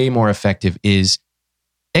way more effective, is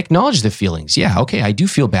acknowledge the feelings. Yeah, okay, I do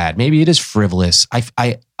feel bad. Maybe it is frivolous.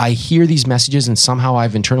 I hear these messages and somehow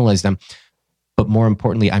I've internalized them. But more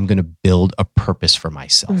importantly, I'm going to build a purpose for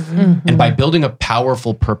myself. And by building a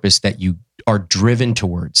powerful purpose that you are driven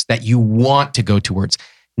towards, that you want to go towards,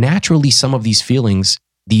 naturally, some of these feelings,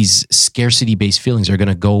 these scarcity-based feelings, are going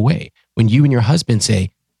to go away. When you and your husband say,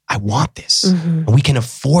 I want this, and we can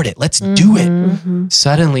afford it, let's do it.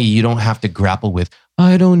 Suddenly, you don't have to grapple with,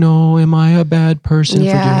 I don't know, am I a bad person for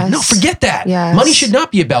doing it? No, forget that. Yes. Money should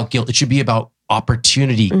not be about guilt. It should be about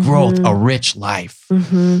opportunity, growth, a rich life.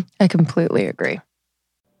 I completely agree.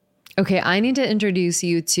 Okay, I need to introduce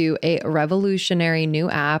you to a revolutionary new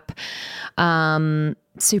app,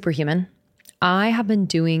 Superhuman. I have been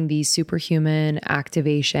doing these Superhuman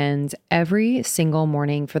activations every single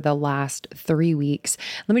morning for the last 3 weeks.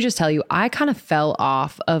 Let me just tell you, I kind of fell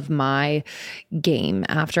off of my game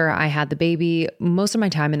after I had the baby. Most of my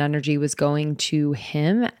time and energy was going to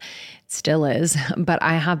him. Still is, but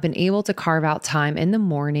I have been able to carve out time in the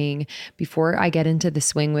morning before I get into the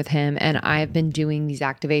swing with him. And I've been doing these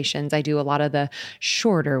activations. I do a lot of the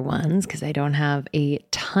shorter ones because I don't have a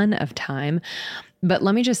ton of time. But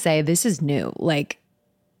let me just say, this is new.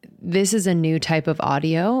 This is a new type of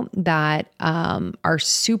audio that are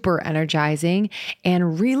super energizing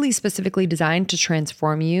and really specifically designed to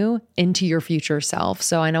transform you into your future self.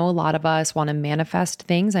 So I know a lot of us want to manifest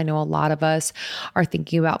things. I know a lot of us are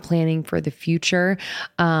thinking about planning for the future,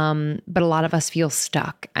 but a lot of us feel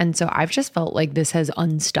stuck. And so I've just felt like this has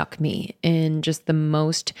unstuck me in just the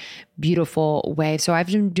most beautiful way. So I've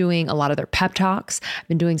been doing a lot of their pep talks. I've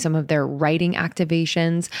been doing some of their writing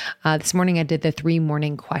activations. This morning I did the 3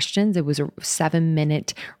 morning questions. It was a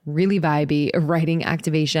 7-minute, really vibey writing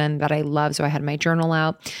activation that I love. So I had my journal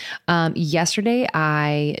out. Yesterday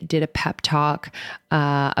I did a pep talk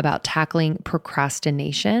about tackling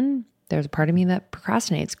procrastination. there's a part of me that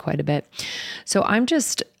procrastinates quite a bit. So I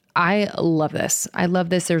love this. I love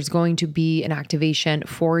this. There's going to be an activation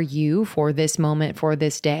for you for this moment, for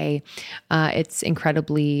this day. It's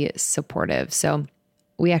incredibly supportive. So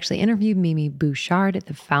we actually interviewed Mimi Bouchard,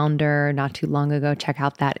 the founder, not too long ago. Check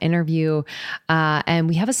out that interview. And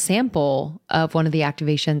we have a sample of one of the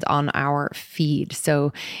activations on our feed.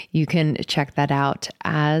 So you can check that out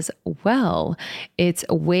as well. It's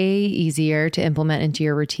way easier to implement into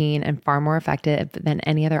your routine and far more effective than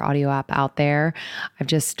any other audio app out there. I've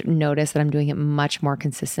just noticed that I'm doing it much more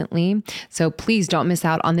consistently. So please don't miss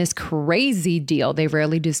out on this crazy deal. They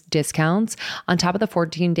rarely do discounts. On top of the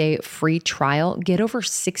 14-day free trial, get over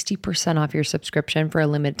 60% off your subscription for a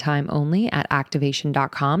limited time only at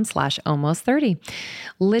activation.com/almost30.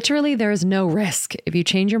 Literally, there is no risk. If you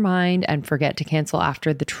change your mind and forget to cancel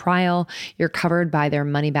after the trial, you're covered by their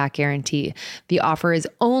money back guarantee. The offer is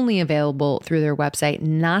only available through their website,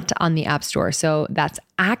 not on the App Store. So that's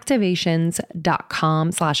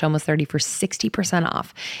activations.com/almost30 for 60%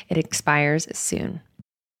 off. It expires soon.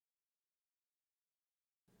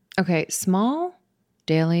 Okay, small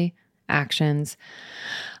daily actions,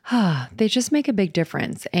 they just make a big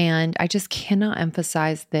difference. And I just cannot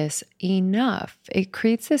emphasize this enough. It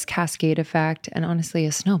creates this cascade effect and honestly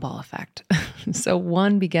a snowball effect. So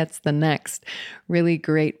one begets the next. Really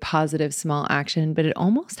great, positive, small action, but it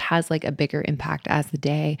almost has like a bigger impact as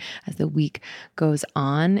the week goes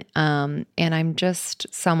on. And I'm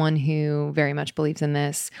just someone who very much believes in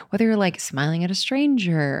this, whether you're like smiling at a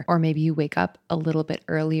stranger, or maybe you wake up a little bit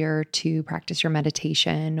earlier to practice your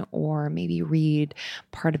meditation, or maybe read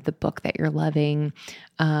part of the book that you're loving,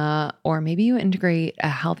 or maybe you integrate a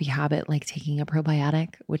healthy habit like taking a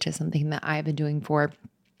probiotic, which is something that I've been doing for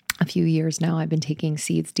a few years now. I've been taking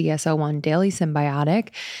Seed's DS-01 Daily Symbiotic,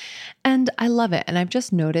 and I love it. And I've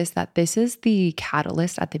just noticed that this is the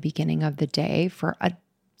catalyst at the beginning of the day for a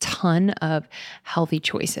ton of healthy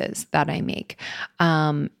choices that I make.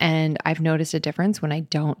 And I've noticed a difference when I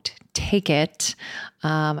don't take it.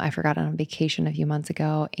 I forgot on vacation a few months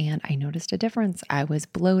ago and I noticed a difference. I was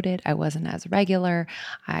bloated. I wasn't as regular.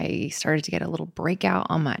 I started to get a little breakout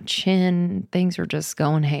on my chin. Things were just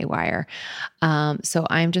going haywire. So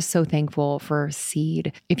I'm just so thankful for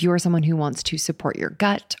Seed. If you are someone who wants to support your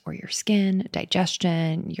gut or your skin,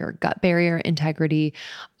 digestion, your gut barrier integrity,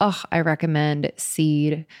 I recommend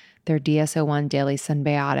Seed. Their DS-01 Daily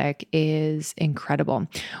Symbiotic is incredible.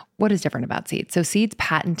 What is different about Seed? So Seed's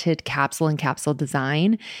patented capsule and capsule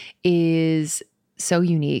design is so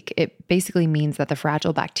unique. It basically means that the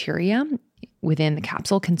fragile bacteria within the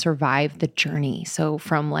capsule can survive the journey. So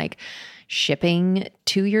from like shipping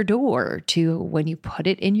to your door to when you put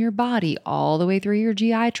it in your body, all the way through your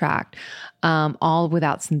GI tract, all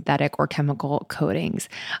without synthetic or chemical coatings.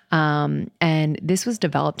 And this was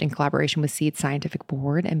developed in collaboration with Seed's scientific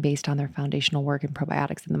board and based on their foundational work in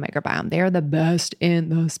probiotics and the microbiome. They are the best in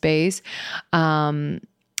the space.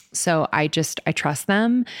 So I trust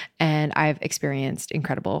them and I've experienced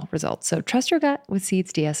incredible results. So trust your gut with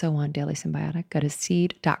Seed's DS-01 Daily Symbiotic. Go to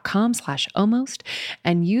seed.com/almost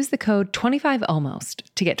and use the code 25almost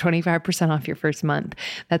to get 25% off your first month.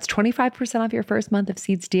 That's 25% off your first month of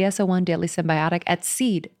Seed's DS-01 Daily Symbiotic at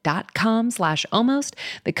seed.com/almost.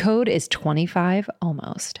 The code is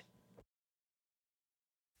 25almost.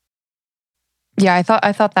 Yeah, I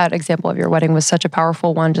thought that example of your wedding was such a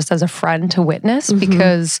powerful one just as a friend to witness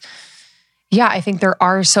because, I think there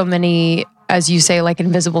are so many, as you say, like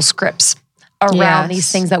invisible scripts around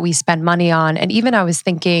these things that we spend money on. And even I was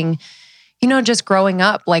thinking, just growing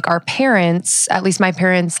up, like our parents, at least my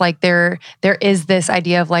parents, like there is this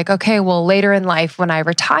idea of like, okay, well, later in life when I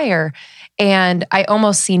retire, and I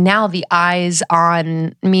almost see now the eyes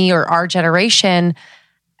on me or our generation,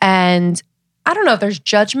 and I don't know if there's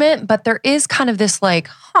judgment, but there is kind of this like,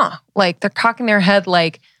 like they're cocking their head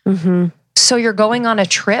like, so you're going on a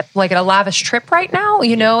trip, like a lavish trip right now,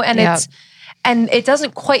 and it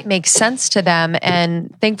doesn't quite make sense to them.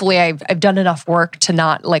 And thankfully I've done enough work to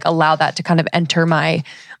not like allow that to kind of enter my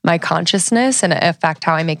consciousness and affect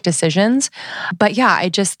how I make decisions. But I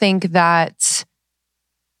just think that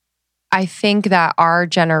our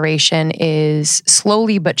generation is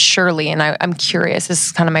slowly but surely, and I'm curious, this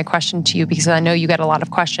is kind of my question to you, because I know you get a lot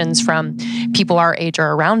of questions from people our age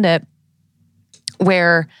or around it,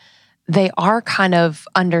 where they are kind of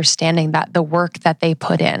understanding that the work that they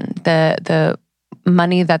put in, the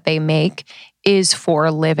money that they make is for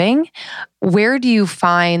a living. Where do you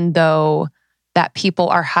find, though, that people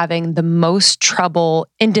are having the most trouble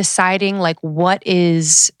in deciding like what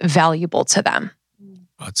is valuable to them?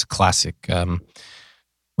 It's classic.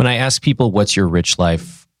 When I ask people, what's your rich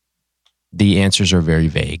life? The answers are very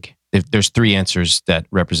vague. there's three answers that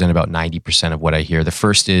represent about 90% of what I hear. The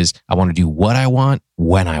first is, I want to do what I want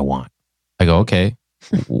when I want. I go, okay,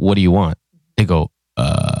 what do you want? They go,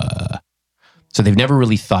 So they've never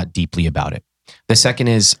really thought deeply about it. The second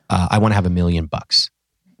is, I want to have $1 million.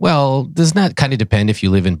 Well, doesn't that kind of depend if you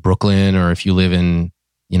live in Brooklyn or if you live in,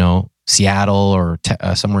 Seattle or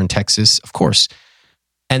somewhere in Texas? Of course.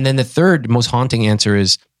 And then the third most haunting answer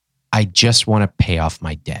is, I just want to pay off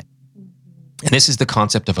my debt. And this is the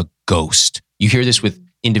concept of a ghost. You hear this with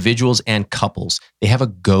individuals and couples. They have a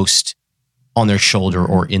ghost on their shoulder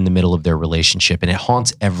or in the middle of their relationship, and it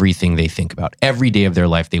haunts everything they think about. Every day of their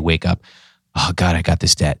life, they wake up, oh God, I got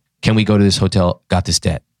this debt. Can we go to this hotel? Got this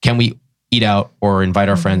debt. Can we eat out or invite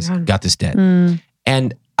our friends? Got this debt.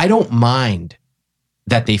 And I don't mind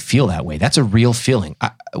that they feel that way. That's a real feeling.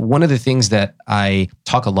 One of the things that I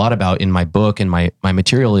talk a lot about in my book and my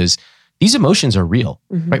material is these emotions are real,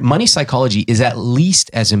 right? Money psychology is at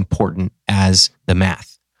least as important as the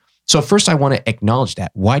math. So first I want to acknowledge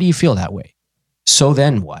that. Why do you feel that way? So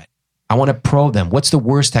then what? I want to probe them. What's the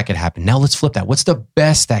worst that could happen? Now let's flip that. What's the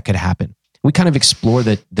best that could happen? We kind of explore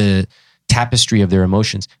the tapestry of their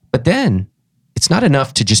emotions. But then it's not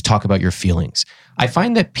enough to just talk about your feelings. I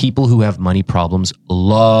find that people who have money problems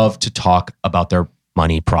love to talk about their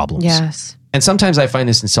money problems. Yes. And sometimes I find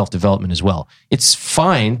this in self-development as well. It's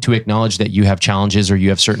fine to acknowledge that you have challenges or you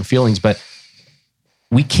have certain feelings, but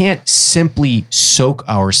we can't simply soak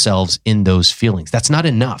ourselves in those feelings. That's not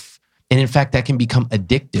enough. And in fact, that can become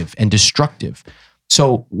addictive and destructive.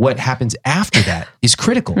 So what happens after that is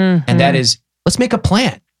critical. And that is, let's make a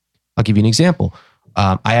plan. I'll give you an example.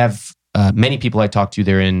 I have many people I talk to,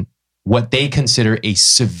 they're in what they consider a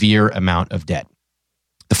severe amount of debt.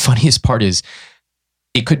 The funniest part is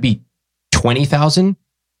it could be 20,000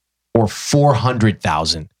 or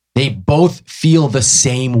 400,000. They both feel the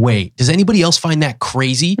same way. Does anybody else find that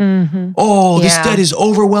crazy? Oh, this debt is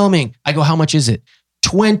overwhelming. I go, how much is it?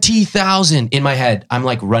 20,000 in my head. I'm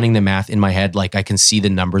like running the math in my head. Like I can see the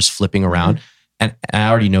numbers flipping around and I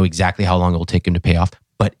already know exactly how long it will take them to pay off,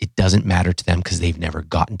 but it doesn't matter to them because they've never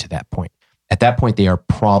gotten to that point. At that point, they are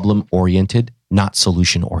problem oriented, not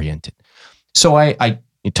solution oriented. So I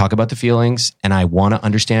talk about the feelings and I want to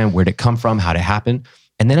understand where did it come from, how did it happen.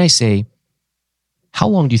 And then I say, how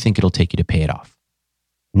long do you think it'll take you to pay it off?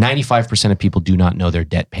 95% of people do not know their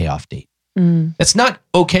debt payoff date. That's not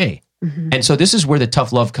okay. And so this is where the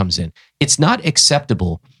tough love comes in. It's not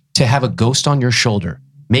acceptable to have a ghost on your shoulder,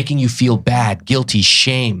 making you feel bad, guilty,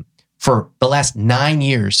 shame for the last 9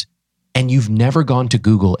 years. And you've never gone to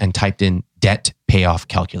Google and typed in debt payoff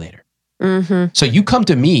calculator. So you come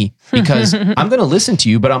to me because I'm going to listen to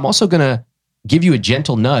you, but I'm also going to give you a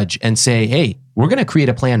gentle nudge and say, hey, we're going to create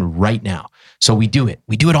a plan right now. So we do it.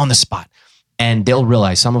 We do it on the spot. And they'll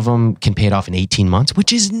realize some of them can pay it off in 18 months,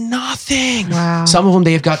 which is nothing. Wow. Some of them,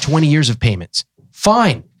 they have got 20 years of payments.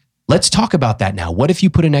 Fine. Let's talk about that now. What if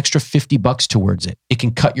you put an extra $50 towards it? It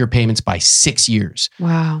can cut your payments by 6 years.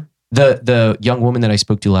 Wow. The young woman that I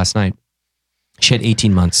spoke to last night, she had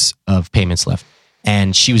 18 months of payments left.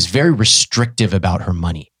 And she was very restrictive about her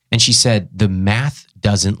money. And she said, the math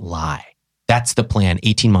doesn't lie. That's the plan.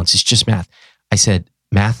 18 months. It's just math. I said,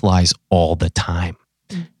 math lies all the time.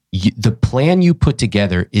 The plan you put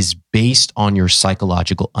together is based on your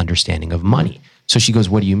psychological understanding of money. So she goes,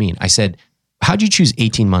 what do you mean? I said, how'd you choose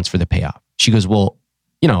 18 months for the payoff? She goes, well,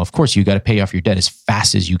 of course you got to pay off your debt as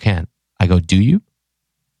fast as you can. I go, do you?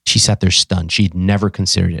 She sat there stunned. She'd never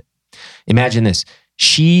considered it. Imagine this.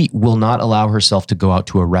 She will not allow herself to go out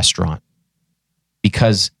to a restaurant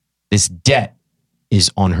because this debt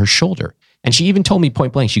is on her shoulder. And she even told me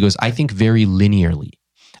point blank, she goes, I think very linearly.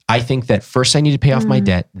 I think that first I need to pay off my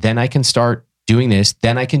debt, then I can start doing this,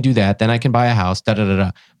 then I can do that, then I can buy a house, da da da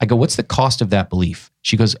da. I go, what's the cost of that belief?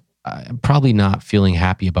 She goes, I'm probably not feeling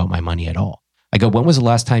happy about my money at all. I go, when was the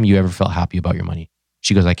last time you ever felt happy about your money?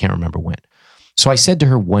 She goes, I can't remember when. So I said to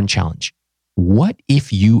her one challenge. What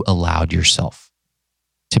if you allowed yourself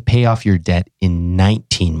to pay off your debt in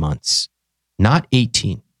 19 months, not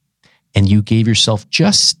 18, and you gave yourself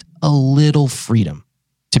just a little freedom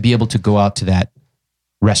to be able to go out to that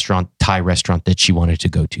restaurant, Thai restaurant that she wanted to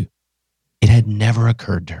go to? It had never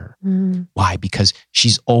occurred to her. Why? Because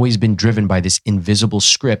she's always been driven by this invisible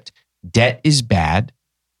script. Debt is bad,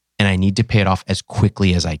 and I need to pay it off as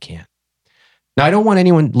quickly as I can. Now, I don't want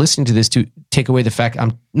anyone listening to this to take away the fact,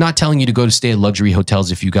 I'm not telling you to go to stay at luxury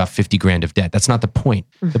hotels if you got 50 grand of debt. That's not the point.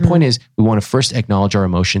 The point is we want to first acknowledge our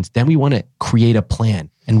emotions. Then we want to create a plan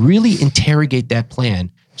and really interrogate that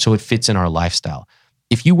plan so it fits in our lifestyle.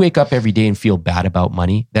 If you wake up every day and feel bad about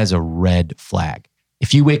money, that's a red flag.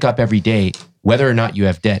 If you wake up every day, whether or not you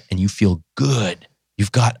have debt, and you feel good,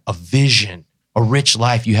 You've got a vision, a rich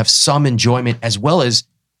life. You have some enjoyment as well as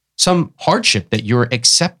some hardship that you're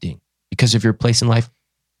accepting because of your place in life.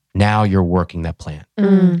 Now you're working that plan.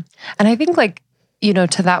 And I think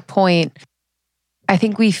to that point, I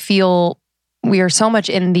think we are so much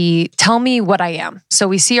in the tell me what I am. So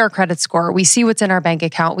we see our credit score, we see what's in our bank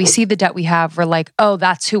account, we see the debt we have. We're like, oh,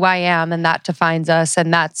 that's who I am. And that defines us.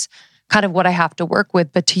 And that's kind of what I have to work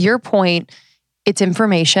with. But to your point, it's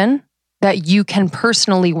information that you can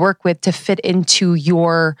personally work with to fit into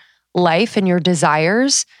your life and your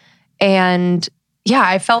desires. And yeah,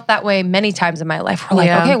 I felt that way many times in my life. We're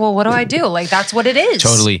like, okay, well, what do I do? Like, that's what it is.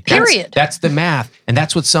 Totally. Period. That's the math. And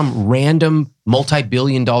that's what some random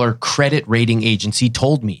multi-billion-dollar credit rating agency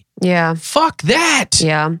told me. Yeah. Fuck that.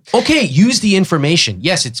 Yeah. Okay, use the information.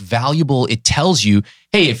 Yes, it's valuable. It tells you,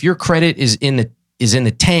 hey, if your credit is in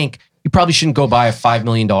the tank, you probably shouldn't go buy a $5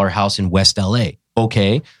 million house in West LA.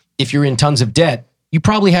 Okay. If you're in tons of debt, you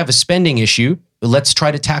probably have a spending issue. Let's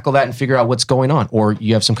try to tackle that and figure out what's going on. Or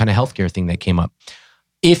you have some kind of healthcare thing that came up.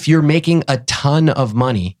 If you're making a ton of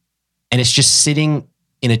money and it's just sitting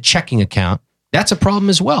in a checking account, that's a problem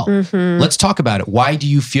as well. Let's talk about it. Why do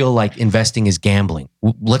you feel like investing is gambling?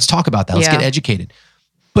 Let's talk about that. Let's get educated.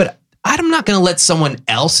 But I'm not going to let someone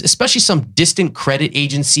else, especially some distant credit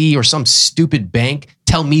agency or some stupid bank,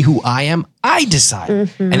 tell me who I am. I decide.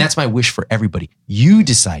 And that's my wish for everybody. You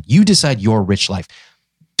decide. You decide your rich life.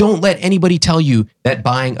 Don't let anybody tell you that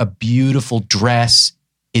buying a beautiful dress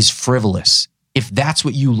is frivolous. If that's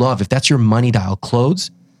what you love, if that's your money dial clothes,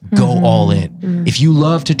 go all in. If you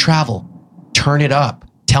love to travel, turn it up.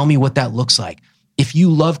 Tell me what that looks like. If you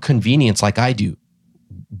love convenience like I do,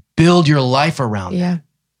 build your life around that.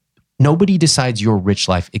 Nobody decides your rich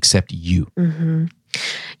life except you.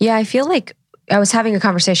 Yeah, I feel like I was having a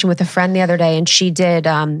conversation with a friend the other day, and she did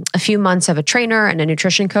a few months of a trainer and a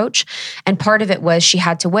nutrition coach. And part of it was she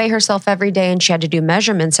had to weigh herself every day and she had to do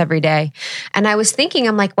measurements every day. And I was thinking,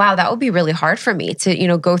 I'm like, wow, that would be really hard for me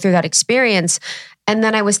to, go through that experience. And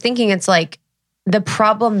then I was thinking, it's like, the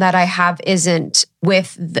problem that I have isn't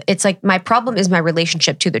it's like my problem is my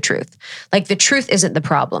relationship to the truth. Like the truth isn't the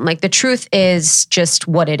problem. Like the truth is just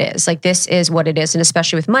what it is. Like this is what it is. And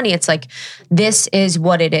especially with money, it's like, this is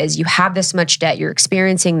what it is. You have this much debt, you're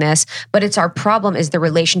experiencing this, but it's our problem is the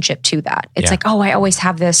relationship to that. It's like, oh, I always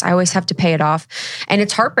have this. I always have to pay it off. And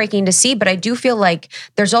it's heartbreaking to see, but I do feel like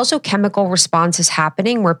there's also chemical responses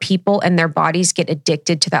happening where people and their bodies get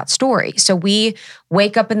addicted to that story. So we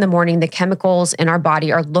wake up in the morning, the chemicals in our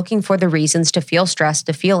body are looking for the reasons to feel stressed,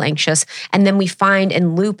 to feel anxious. And then we find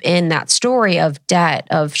and loop in that story of debt,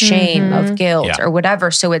 of shame, of guilt, or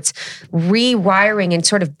whatever. So it's rewiring and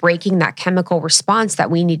sort of breaking that chemical response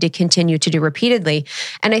that we need to continue to do repeatedly.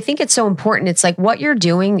 And I think it's so important. It's like what you're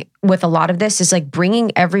doing with a lot of this is like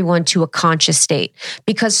bringing everyone to a conscious state,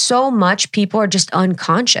 because so much people are just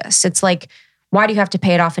unconscious. It's like, why do you have to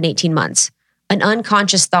pay it off in 18 months? An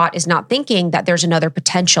unconscious thought is not thinking that there's another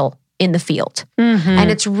potential in the field. And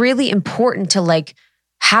it's really important to like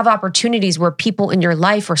have opportunities where people in your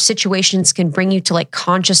life or situations can bring you to like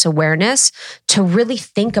conscious awareness to really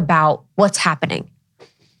think about what's happening.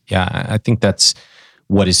 Yeah, I think that's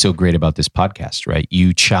what is so great about this podcast, right?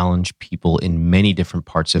 You challenge people in many different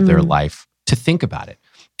parts of their life to think about it.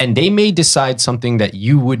 And they may decide something that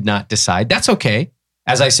you would not decide. That's okay.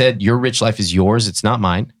 As I said, your rich life is yours. It's not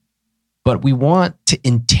mine. But we want to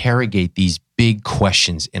interrogate these big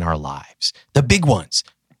questions in our lives. The big ones.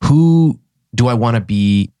 Who do I want to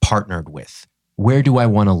be partnered with? Where do I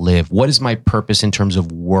want to live? What is my purpose in terms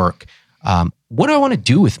of work? What do I want to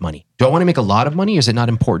do with money? Do I want to make a lot of money or is it not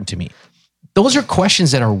important to me? Those are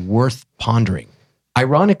questions that are worth pondering.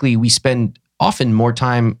 Ironically, we spend often more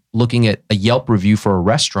time looking at a Yelp review for a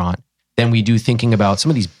restaurant than we do thinking about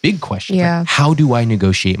some of these big questions. Like, how do I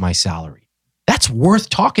negotiate my salary? That's worth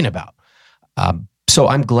talking about. So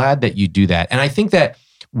I'm glad that you do that. And I think that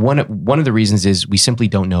one of the reasons is we simply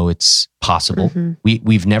don't know it's possible.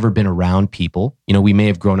 We've never been around people. We may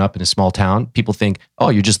have grown up in a small town. People think, oh,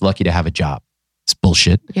 you're just lucky to have a job. It's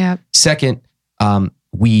bullshit. Yeah. Second,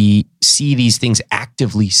 we see these things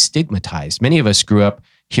actively stigmatized. Many of us grew up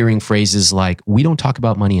hearing phrases like, we don't talk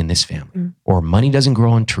about money in this family, or money doesn't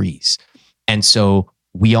grow on trees. And so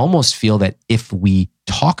we almost feel that if we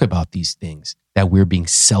talk about these things, that we're being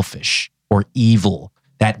selfish or evil,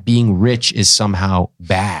 that being rich is somehow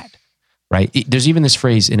bad, right? There's even this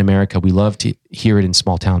phrase in America, we love to hear it in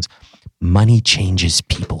small towns, money changes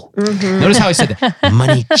people. Notice how I said that,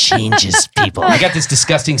 money changes people. I got this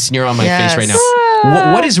disgusting sneer on my face right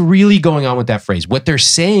now. What is really going on with that phrase? What they're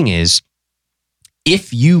saying is,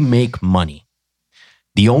 if you make money,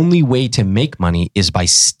 The only way to make money is by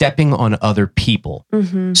stepping on other people.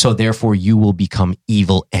 So therefore you will become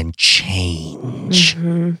evil and change.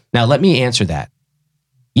 Now let me answer that.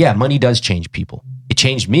 Yeah, money does change people. It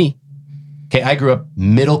changed me. Okay, I grew up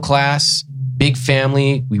middle class, big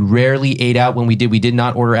family. We rarely ate out. When we did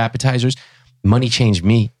not order appetizers. Money changed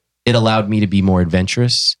me. It allowed me to be more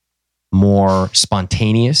adventurous, more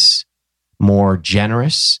spontaneous, more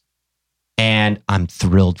generous, and I'm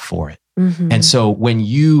thrilled for it. And so when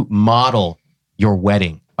you model your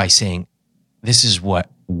wedding by saying, this is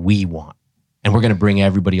what we want, and we're going to bring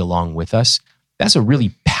everybody along with us, that's a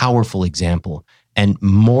really powerful example. And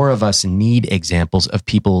more of us need examples of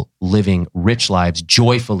people living rich lives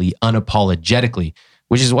joyfully, unapologetically,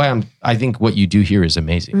 which is why I think what you do here is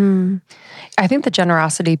amazing. I think the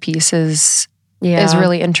generosity piece is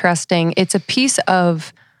really interesting. It's a piece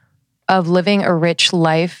of living a rich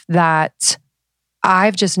life that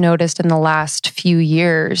I've just noticed in the last few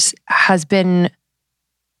years has been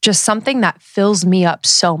just something that fills me up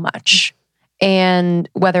so much. And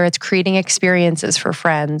whether it's creating experiences for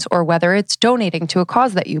friends or whether it's donating to a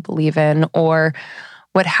cause that you believe in or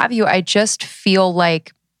what have you, I just feel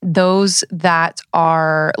like those that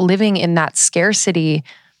are living in that scarcity,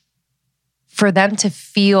 for them to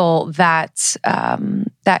feel that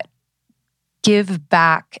that give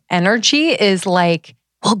back energy is like,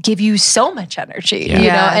 will give you so much energy, you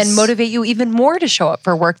know, and motivate you even more to show up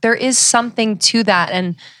for work. There is something to that.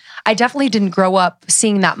 And I definitely didn't grow up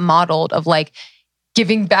seeing that modeled of like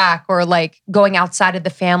giving back or like going outside of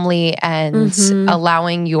the family and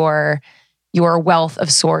allowing your wealth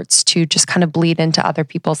of sorts to just kind of bleed into other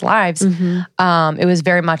people's lives. It was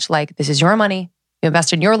very much like, this is your money. You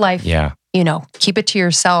invest in your life. Yeah. You know, keep it to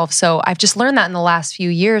yourself. So I've just learned that in the last few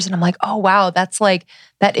years. And I'm like, oh, wow, that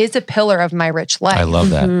is a pillar of my rich life. I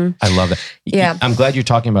love that. I love that. Yeah. I'm glad you're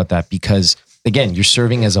talking about that because, again, you're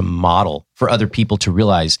serving as a model for other people to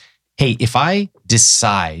realize, hey, if I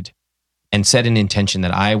decide and set an intention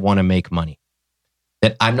that I want to make money,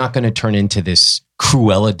 that I'm not going to turn into this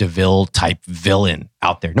Cruella de Vil type villain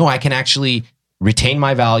out there. No, I can actually retain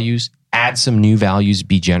my values, add some new values,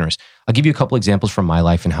 be generous. I'll give you a couple examples from my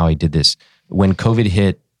life and how I did this. When COVID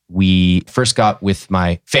hit, we first got with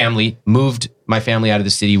my family, moved my family out of the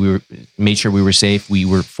city. Made sure we were safe. We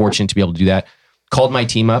were fortunate to be able to do that. Called my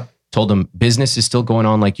team up, told them business is still going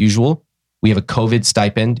on like usual. We have a COVID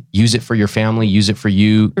stipend. Use it for your family. Use it for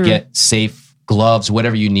you. Get safe gloves,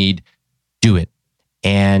 whatever you need. Do it.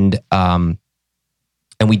 And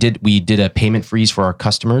we did a payment freeze for our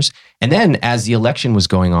customers. And then as the election was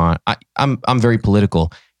going on, I'm very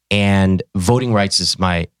political, and voting rights is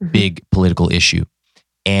my big political issue.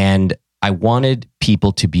 And I wanted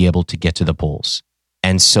people to be able to get to the polls.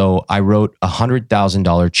 And so I wrote a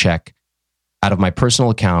 $100,000 check out of my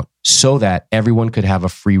personal account so that everyone could have a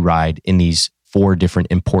free ride in these 4 different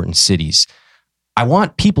important cities. I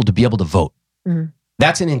want people to be able to vote.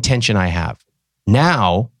 That's an intention I have.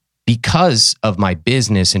 Now, because of my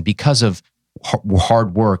business and because of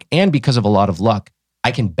hard work and because of a lot of luck,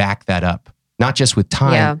 I can back that up, not just with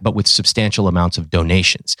time, but with substantial amounts of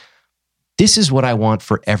donations. This is what I want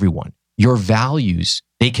for everyone. Your values,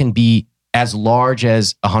 they can be as large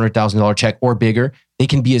as a $100,000 check or bigger. They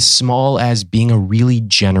can be as small as being a really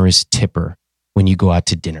generous tipper when you go out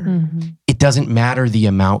to dinner. It doesn't matter the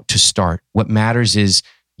amount to start. What matters is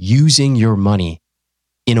using your money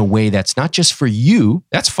in a way that's not just for you.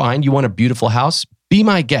 That's fine. You want a beautiful house? Be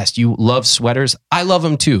my guest. You love sweaters? I love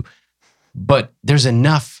them too. But there's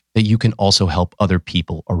enough that you can also help other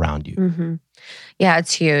people around you. Yeah,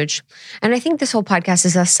 it's huge. And I think this whole podcast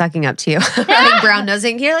is us sucking up to you. Like brown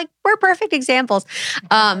nosing. You're like, we're perfect examples.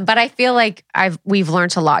 But I feel like we've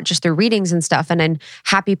learned a lot just through readings and stuff. And then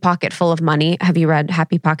Happy Pocket Full of Money. Have you read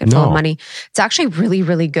Happy Pocket Full of Money? It's actually really,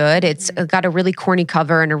 really good. It's got a really corny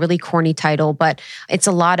cover and a really corny title, but it's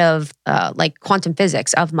a lot of like quantum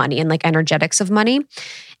physics of money and like energetics of money.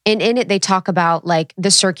 And in it, they talk about like the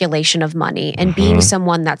circulation of money and being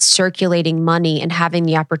someone that's circulating money and having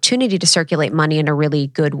the opportunity to circulate money in a really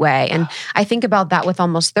good way. And I think about that with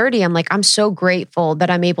Almost 30. I'm like, I'm so grateful that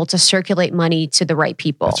I'm able to circulate money to the right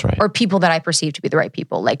people. That's right. Or people that I perceive to be the right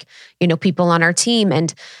people, like, you know, people on our team.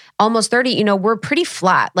 And Almost 30, you know, we're pretty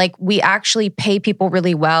flat. Like we actually pay people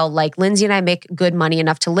really well. Like Lindsay and I make good money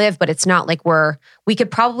enough to live, but it's not like we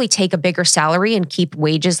could probably take a bigger salary and keep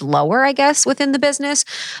wages lower, I guess, within the business.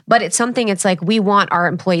 But it's something, it's like we want our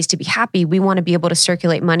employees to be happy. We want to be able to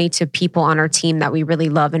circulate money to people on our team that we really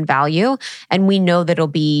love and value. And we know that it'll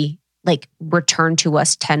be like returned to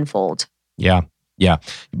us tenfold. Yeah. Yeah.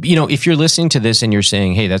 You know, if you're listening to this and you're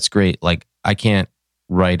saying, hey, that's great. Like I can't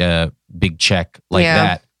write a big check like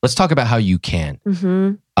that. let's talk about how you can.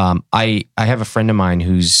 I have a friend of mine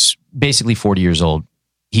who's basically 40 years old.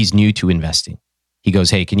 He's new to investing. He goes,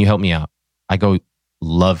 hey, can you help me out? I go,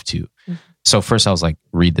 love to. So first I was like,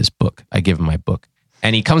 read this book. I give him my book.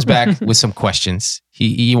 And he comes back with some questions.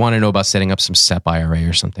 He wanted to know about setting up some SEP IRA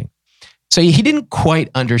or something. So he didn't quite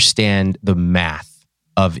understand the math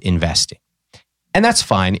of investing. And that's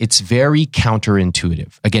fine. It's very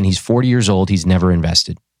counterintuitive. Again, he's 40 years old. He's never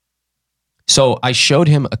invested. So I showed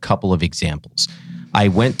him a couple of examples. I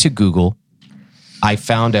went to Google. I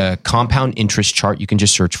found a compound interest chart. You can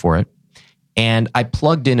just search for it. And I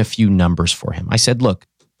plugged in a few numbers for him. I said, look,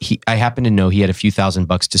 I happen to know he had a few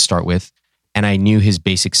 $1,000s to start with, and I knew his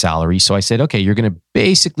basic salary. So I said, okay, you're going to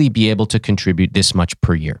basically be able to contribute this much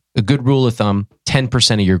per year. A good rule of thumb,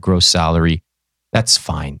 10% of your gross salary. That's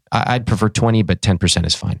fine. I'd prefer 20, but 10%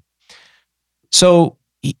 is fine. So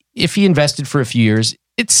if he invested for a few years,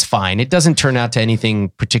 it's fine. It doesn't turn out to anything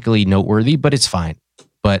particularly noteworthy, but it's fine.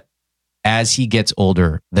 But as he gets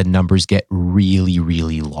older, the numbers get really,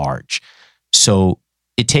 really large. So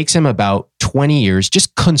it takes him about 20 years,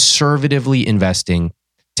 just conservatively investing,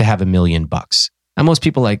 to have $1 million. And most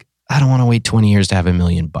people are like, I don't want to wait 20 years to have $1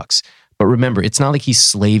 million. But remember, it's not like he's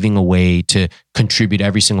slaving away to contribute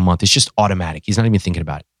every single month. It's just automatic. He's not even thinking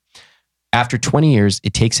about it. After 20 years,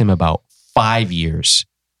 it takes him about 5 years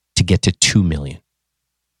to get to 2 million.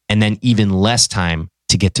 And then even less time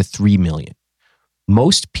to get to 3 million.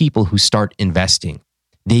 Most people who start investing,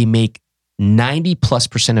 they make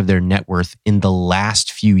 90+% of their net worth in the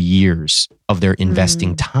last few years of their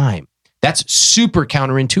investing time. That's super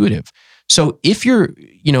counterintuitive. So if you're,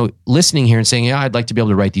 listening here and saying, yeah, I'd like to be able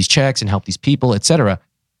to write these checks and help these people, et cetera,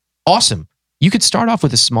 awesome. You could start off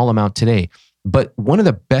with a small amount today. But one of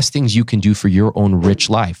the best things you can do for your own rich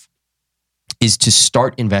life is to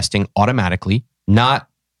start investing automatically.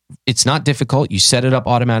 It's not difficult. You set it up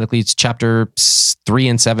automatically. It's chapter 3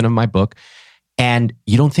 and 7 of my book. And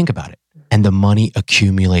you don't think about it. And the money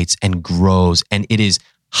accumulates and grows. And it is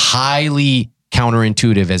highly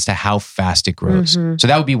counterintuitive as to how fast it grows. So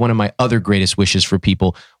that would be one of my other greatest wishes for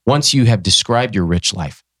people. Once you have described your rich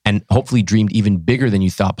life and hopefully dreamed even bigger than you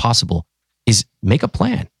thought possible, is make a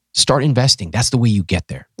plan. Start investing. That's the way you get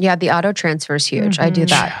there. Yeah, the auto transfer is huge. I do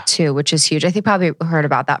that too, which is huge. I think probably heard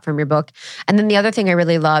about that from your book. And then the other thing I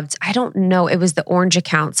really loved, I don't know, it was the orange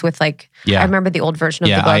accounts with I remember the old version of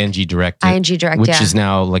the book. ING Direct. ING Direct, which is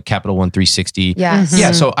now like Capital One 360. Yes.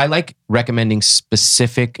 Yeah, so I like recommending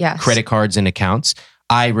specific credit cards and accounts.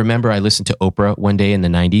 I remember I listened to Oprah one day in the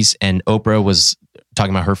 90s, and Oprah was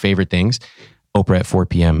talking about her favorite things. Oprah at 4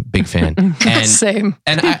 p.m. Big fan. And, Same.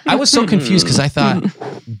 And I was so confused because I thought,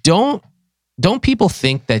 don't people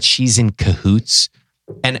think that she's in cahoots?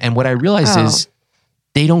 And what I realized is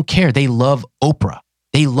they don't care. They love Oprah.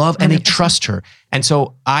 They love and they trust her. And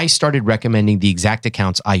so I started recommending the exact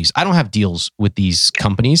accounts I use. I don't have deals with these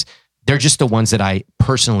companies. They're just the ones that I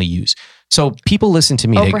personally use. So people listen to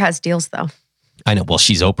me. Oprah has deals though. I know. Well,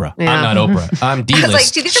 she's Oprah. Yeah. I'm not Oprah. I'm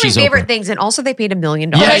D-list. These are my favorite things. And also they paid $1 million.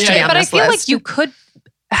 But I feel like you could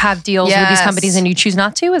have deals with these companies and you choose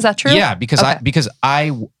not to. Is that true? Yeah, because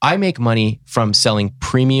I make money from selling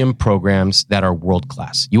premium programs that are world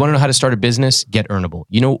class. You want to know how to start a business? Get Earnable.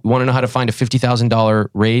 You want to know how to find a $50,000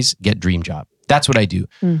 raise? Get Dream Job. That's what I do.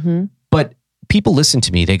 But people listen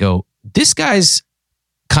to me. They go, this guy's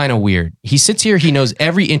kind of weird. He sits here. He knows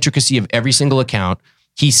every intricacy of every single account.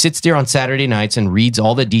 He sits there on Saturday nights and reads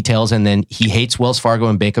all the details, and then he hates Wells Fargo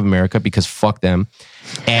and Bank of America because fuck them.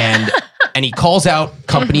 And he calls out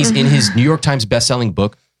companies in his New York Times bestselling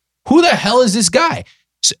book. Who the hell is this guy?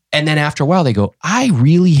 And then after a while, they go, I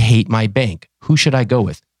really hate my bank. Who should I go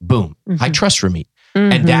with? Boom. I trust Ramit.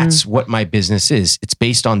 And that's what my business is. It's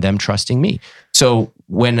based on them trusting me. So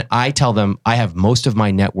when I tell them I have most of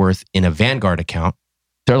my net worth in a Vanguard account,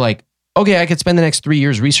 they're like, okay, I could spend the next 3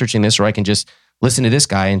 years researching this, or I can just listen to this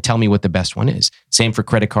guy and tell me what the best one is. Same for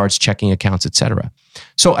credit cards, checking accounts, etc.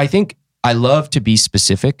 So I think I love to be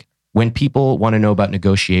specific. When people want to know about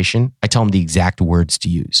negotiation, I tell them the exact words to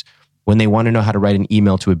use. When they want to know how to write an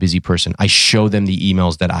email to a busy person, I show them the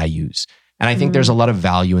emails that I use. And I think there's a lot of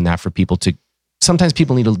value in that for people to, sometimes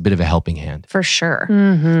people need a bit of a helping hand. For sure.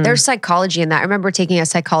 There's psychology in that. I remember taking a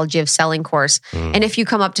psychology of selling course. And if you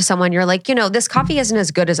come up to someone, you're like, this coffee isn't as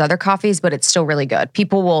good as other coffees, but it's still really good.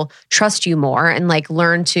 People will trust you more and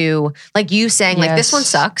learn to, you saying this one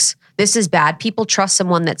sucks. This is bad. People trust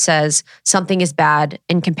someone that says something is bad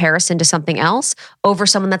in comparison to something else over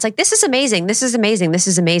someone that's like, this is amazing. This is amazing. This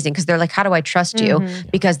is amazing. Because they're like, how do I trust you?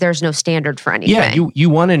 Because there's no standard for anything. Yeah, you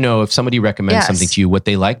want to know if somebody recommends something to you, what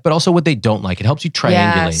they like, but also what they don't like. It helps you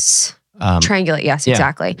triangulate. Triangulate. Yes,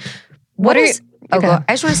 exactly. What is I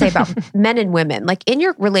just want to say about men and women, like in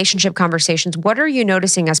your relationship conversations, what are you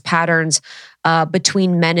noticing as patterns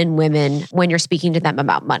between men and women when you're speaking to them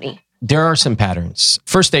about money? There are some patterns.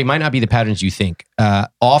 First, they might not be the patterns you think.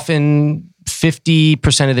 Often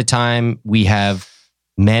 50% of the time we have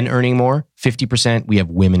men earning more, 50% we have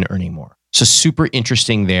women earning more. So super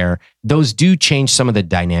interesting there. Those do change some of the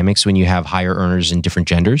dynamics when you have higher earners in different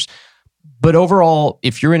genders. But overall,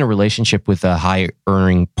 if you're in a relationship with a high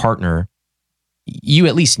earning partner, you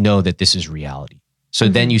at least know that this is reality. So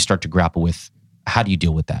then you start to grapple with, how do you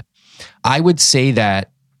deal with that? I would say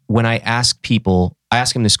that when I ask people, I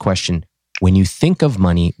ask them this question: when you think of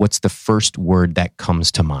money, what's the first word that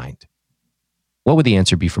comes to mind? What would the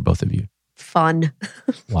answer be for both of you? Fun.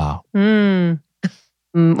 Wow. When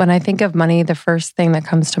I think of money, the first thing that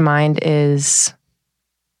comes to mind is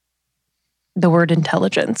the word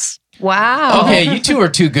intelligence. Wow. Okay, you two are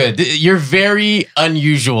too good. You're very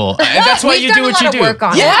unusual. That's why you do what you do. Work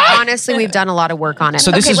on it. Honestly, we've done a lot of work on it.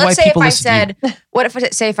 So this is why people listen to you. What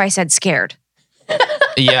if I said scared?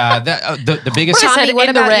 Yeah, the biggest. Tommy, what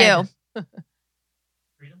about you?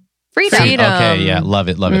 Freedom. Okay, yeah, love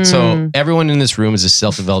it. So everyone in this room is a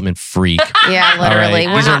self-development freak. Yeah, literally.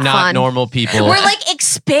 Right? These are not fun. Normal people. We're like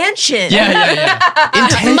expansion. Yeah.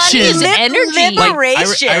 Intention. Money is energy.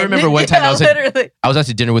 Liberation. I remember one time I was out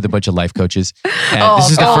to dinner with a bunch of life coaches. And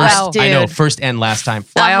this is the first, I know, first and last time.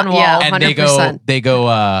 Fly on wall. Yeah, and 100%. they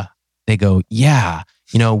go, yeah,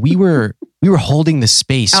 we were holding the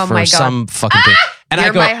space for some fucking thing. And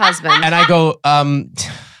You're my husband. And I go, I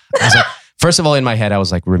was like, first of all, in my head, I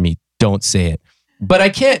was like, Ramit, don't say it. But I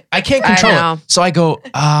can't control it. So I go,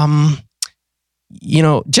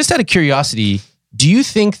 just out of curiosity, do you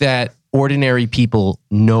think that ordinary people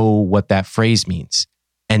know what that phrase means?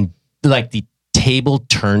 And like the table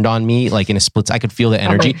turned on me, like in a split, I could feel the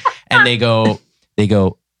energy. And they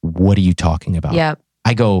go, what are you talking about? Yep.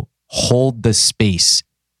 I go, hold the space.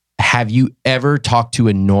 Have you ever talked to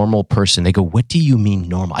a normal person? They go, what do you mean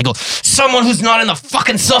normal? I go, someone who's not in the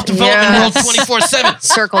fucking self-development world 24/7.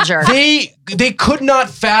 Circle jerk. They could not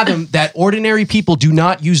fathom that ordinary people do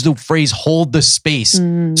not use the phrase hold the space.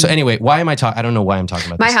 So anyway, why am I talking? I don't know why I'm talking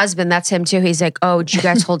about this. My husband, that's him too. He's like, oh, did you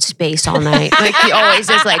guys hold space all night? Like he always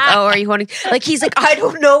is like, oh, are you holding? Like he's like, I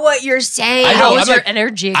don't know what you're saying. I know. How was your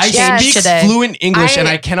energy exchange I speak today? fluent English and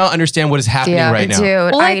I cannot understand what is happening right now.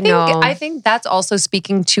 Dude, Well, I know. I think that's also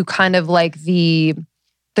speaking to kind of like the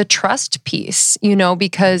trust piece,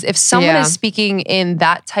 because if someone is speaking in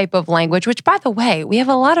that type of language, which by the way, we have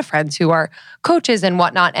a lot of friends who are coaches and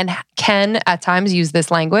whatnot and can at times use this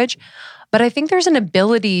language, but I think there's an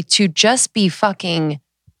ability to just be fucking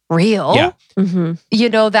real,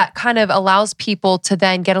 that kind of allows people to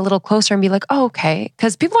then get a little closer and be like, oh, okay.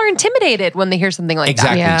 Because people are intimidated when they hear something like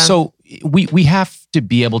that. Exactly. So we have to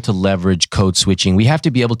be able to leverage code switching. We have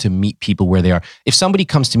to be able to meet people where they are. If somebody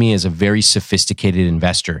comes to me as a very sophisticated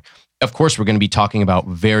investor, of course, we're going to be talking about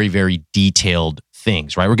very, very detailed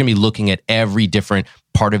things, right? We're going to be looking at every different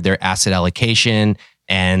part of their asset allocation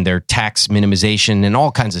and their tax minimization and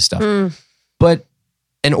all kinds of stuff. But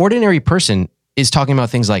an ordinary person is talking about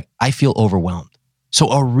things like, I feel overwhelmed. So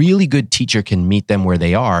a really good teacher can meet them where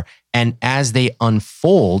they are. And as they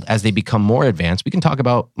unfold, as they become more advanced, we can talk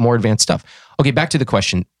about more advanced stuff. Okay, back to the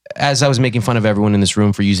question. As I was making fun of everyone in this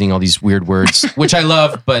room for using all these weird words, which I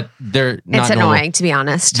love, but they're not It's normal. annoying, to be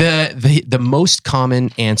honest. The most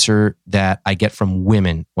common answer that I get from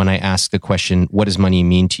women when I ask the question, what does money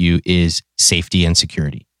mean to you, is safety and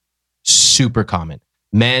security. Super common.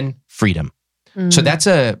 Men, freedom. So that's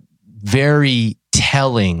a very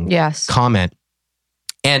telling comment.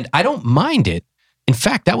 And I don't mind it. In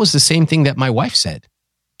fact, that was the same thing that my wife said.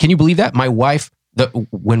 Can you believe that? My wife,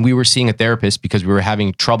 when we were seeing a therapist because we were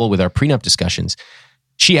having trouble with our prenup discussions,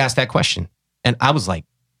 she asked that question. And I was like,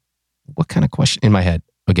 what kind of question? In my head,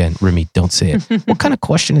 again, Remy, don't say it. What kind of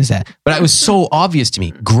question is that? But it was so obvious to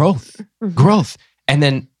me. Growth. And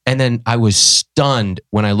then I was stunned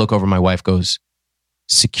when I look over, my wife goes,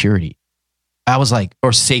 security. I was like,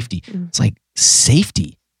 or safety. It's like,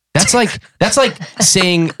 safety. That's like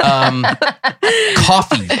saying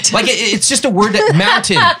coffee. Like it's just a word that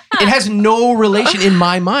mountain. It has no relation in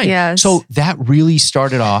my mind. Yes. So that really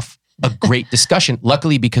started off a great discussion.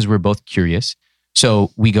 Luckily, because we're both curious.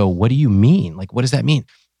 So we go, what do you mean? Like, what does that mean?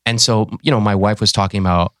 And so, my wife was talking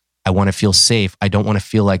about, I want to feel safe. I don't want to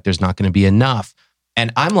feel like there's not going to be enough.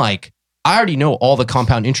 And I'm like, I already know all the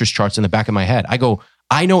compound interest charts in the back of my head. I go,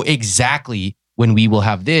 I know exactly when we will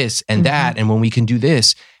have this and that, and when we can do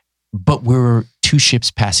this. But we're two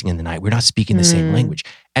ships passing in the night. We're not speaking the same language.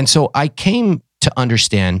 And so I came to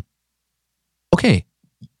understand, okay,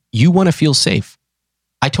 you want to feel safe.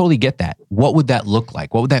 I totally get that. What would that look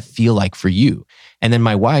like? What would that feel like for you? And then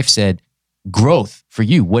my wife said, growth for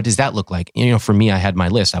you. What does that look like? For me, I had my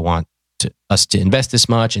list. I want us to invest this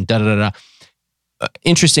much and da-da-da-da.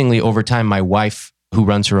 Interestingly, over time, my wife, who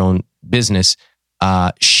runs her own business,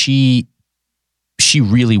 she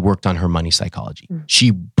really worked on her money psychology.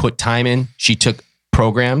 She put time in. She took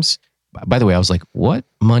programs. By the way, I was like, what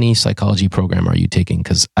money psychology program are you taking?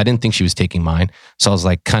 Because I didn't think she was taking mine. So I was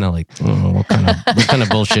like, what kind of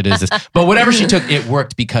bullshit is this? But whatever she took, it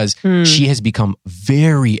worked because she has become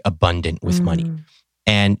very abundant with money.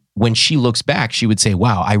 And when she looks back, she would say,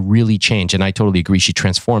 wow, I really changed. And I totally agree. She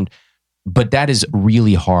transformed. But that is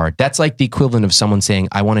really hard. That's like the equivalent of someone saying,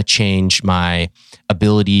 I want to change my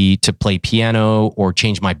ability to play piano or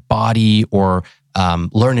change my body or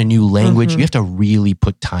learn a new language. You have to really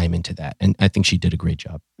put time into that. And I think she did a great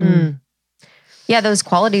job. Yeah, those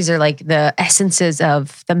qualities are like the essences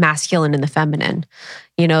of the masculine and the feminine.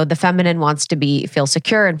 The feminine wants to feel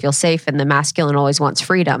secure and feel safe, and the masculine always wants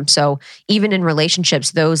freedom. So even in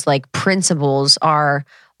relationships, those like principles are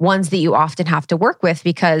ones that you often have to work with,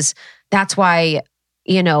 because that's why,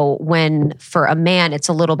 when for a man, it's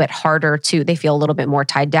a little bit harder they feel a little bit more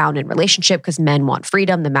tied down in relationship because men want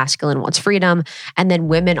freedom, the masculine wants freedom. And then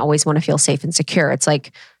women always want to feel safe and secure. It's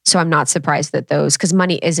like, so I'm not surprised that because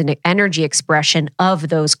money is an energy expression of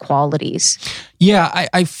those qualities. Yeah,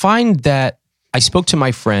 I find that I spoke to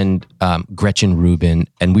my friend, Gretchen Rubin,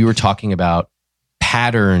 and we were talking about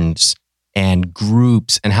patterns and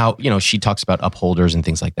groups and how, she talks about upholders and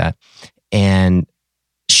things like that. And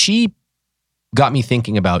she got me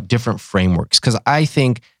thinking about different frameworks, because I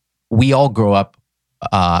think we all grow up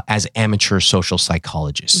as amateur social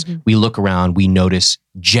psychologists. We look around, we notice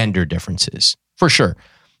gender differences, for sure.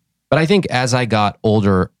 But I think as I got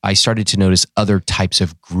older, I started to notice other types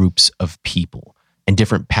of groups of people and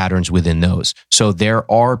different patterns within those. So there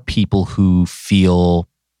are people who feel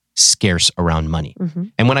scarce around money.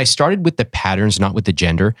 And when I started with the patterns, not with the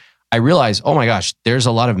gender, I realized, oh my gosh, there's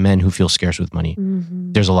a lot of men who feel scarce with money.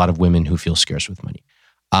 There's a lot of women who feel scarce with money.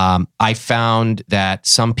 I found that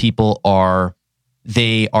some people are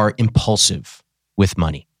impulsive with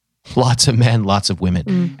money. Lots of men, lots of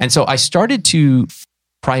women. And so I started to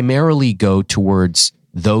primarily go towards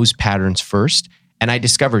those patterns first. And I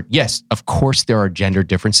discovered, yes, of course, there are gender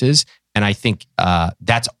differences. And I think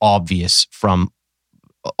that's obvious from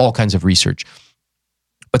all kinds of research.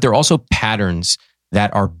 But there are also patterns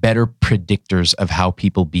that are better predictors of how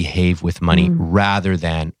people behave with money rather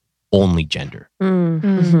than only gender.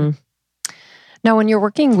 Now, when you're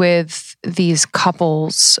working with these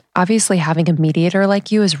couples, obviously having a mediator like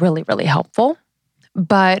you is really, really helpful.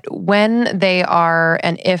 But when they are,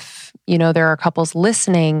 and if, there are couples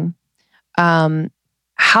listening,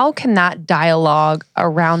 how can that dialogue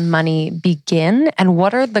around money begin? And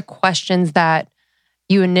what are the questions that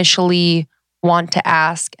you initially want to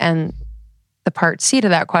ask? And the part C to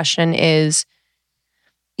that question is,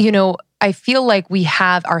 I feel like we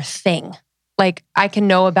have our thing. Like I can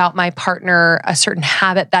know about my partner a certain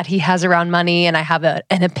habit that he has around money, and I have an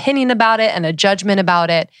opinion about it and a judgment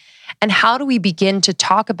about it. And how do we begin to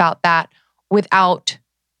talk about that without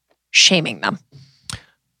shaming them?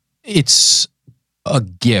 It's a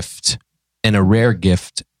gift, and a rare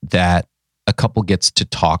gift, that a couple gets to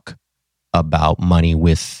talk about money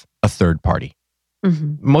with a third party.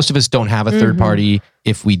 Most of us don't have a third party.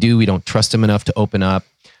 If we do, we don't trust them enough to open up.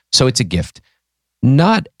 So it's a gift.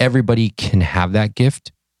 Not everybody can have that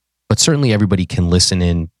gift, but certainly everybody can listen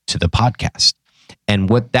in to the podcast.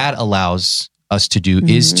 And what that allows us to do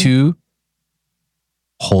is to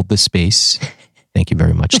hold the space. Thank you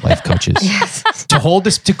very much, life coaches. Yes. To hold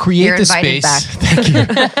this, to create You're the space. back. Thank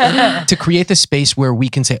you. To create the space where we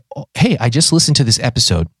can say, oh, hey, I just listened to this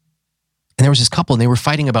episode, and there was this couple and they were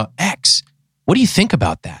fighting about X. What do you think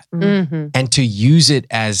about that? And to use it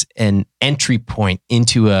as an entry point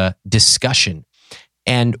into a discussion.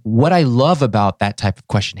 And what I love about that type of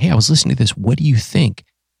question, hey, I was listening to this, what do you think?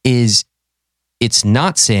 Is it's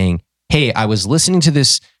not saying, hey, I was listening to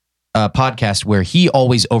this podcast where he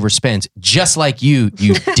always overspends, just like you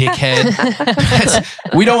dickhead.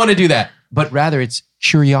 We don't want to do that. But rather it's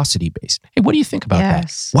curiosity based. Hey, what do you think about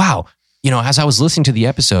that? Wow. As I was listening to the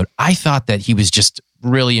episode, I thought that he was just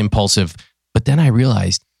really impulsive. But then I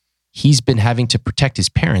realized he's been having to protect his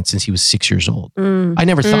parents since he was 6 years old. I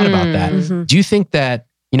never thought about that. Do you think that,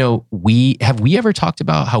 we ever talked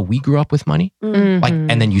about how we grew up with money? Like,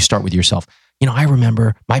 and then you start with yourself. I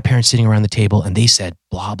remember my parents sitting around the table and they said,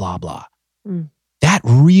 blah, blah, blah. That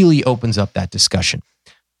really opens up that discussion.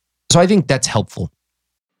 So I think that's helpful.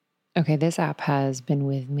 Okay, this app has been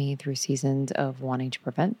with me through seasons of wanting to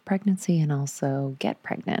prevent pregnancy and also get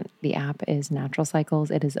pregnant. The app is Natural Cycles.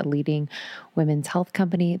 It is a leading women's health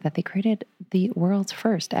company that they created the world's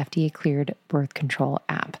first FDA-cleared birth control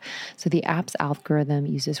app. So the app's algorithm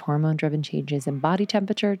uses hormone-driven changes in body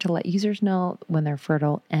temperature to let users know when they're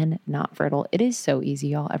fertile and not fertile. It is so easy,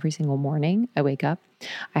 y'all. Every single morning I wake up,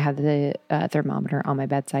 I have the thermometer on my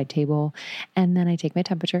bedside table, and then I take my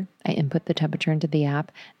temperature. I input the temperature into the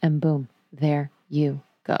app, and boom, there you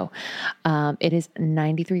go. It is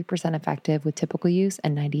 93% effective with typical use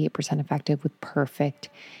and 98% effective with perfect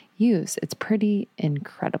use. It's pretty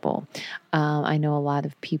incredible. I know a lot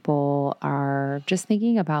of people are just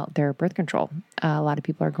thinking about their birth control. A lot of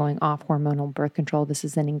people are going off hormonal birth control. This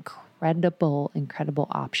is an incredible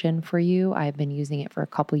option for you. I've been using it for a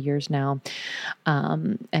couple years now.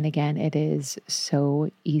 And again, it is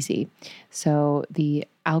so easy. So the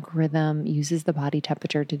algorithm uses the body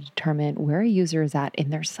temperature to determine where a user is at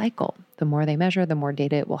in their cycle. The more they measure, the more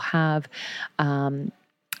data it will have.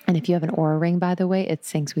 And if you have an Oura Ring, by the way, it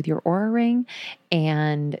syncs with your Oura Ring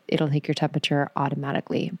and it'll take your temperature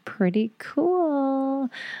automatically. Pretty cool.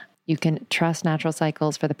 You can trust Natural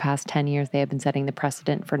Cycles. For the past 10 years, they have been setting the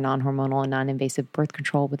precedent for non-hormonal and non-invasive birth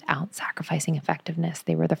control without sacrificing effectiveness.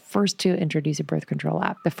 They were the first to introduce a birth control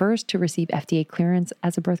app, the first to receive FDA clearance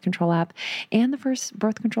as a birth control app, and the first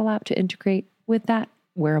birth control app to integrate with that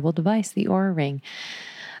wearable device, the Oura Ring.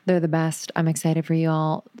 They're the best. I'm excited for you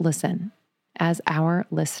all. Listen, as our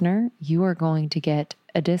listener, you are going to get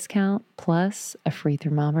a discount plus a free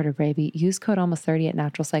thermometer, baby. Use code almost30 at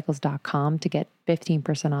naturalcycles.com to get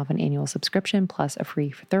 15% off an annual subscription plus a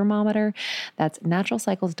free thermometer. That's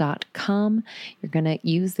naturalcycles.com. You're going to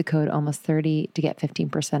use the code almost30 to get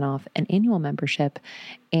 15% off an annual membership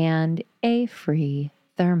and a free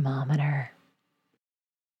thermometer.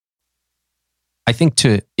 I think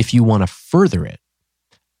if you want to further it,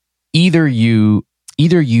 either you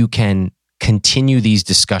can continue these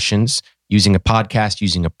discussions using a podcast,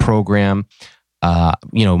 using a program.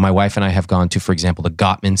 My wife and I have gone to, for example, the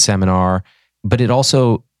Gottman seminar, but it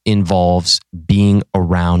also involves being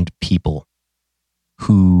around people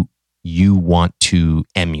who you want to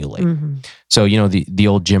emulate. Mm-hmm. So, the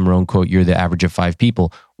old Jim Rohn quote, you're the average of 5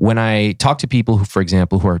 people. When I talk to people who, for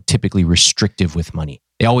example, who are typically restrictive with money,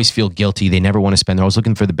 they always feel guilty. They never want to spend. They're always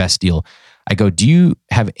looking for the best deal. I go, do you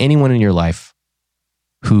have anyone in your life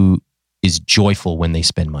who is joyful when they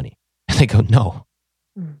spend money? And they go, no.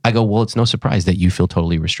 I go, well, it's no surprise that you feel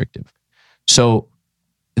totally restrictive. So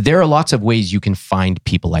there are lots of ways you can find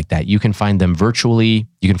people like that. You can find them virtually.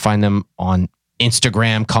 You can find them on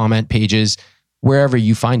Instagram comment pages, wherever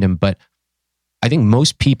you find them. But I think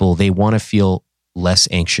most people, they want to feel less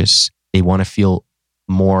anxious. They want to feel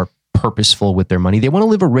more purposeful with their money. They want to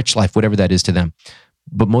live a rich life, whatever that is to them.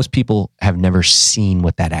 But most people have never seen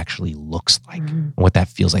what that actually looks like, and what that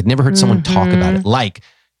feels like. Never heard someone talk about it. Like,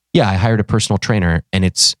 yeah, I hired a personal trainer and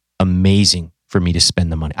it's amazing for me to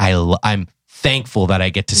spend the money. I'm thankful that I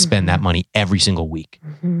get to spend that money every single week.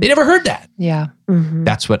 They never heard that. Yeah.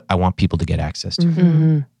 That's what I want people to get access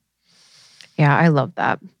to. Yeah, I love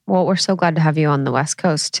that. Well, we're so glad to have you on the West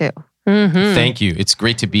Coast too. Thank you. It's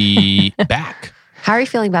great to be back. How are you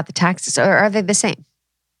feeling about the taxes? Or are they the same?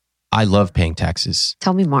 I love paying taxes.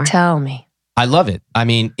 Tell me more. Tell me. I love it. I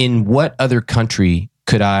mean, in what other country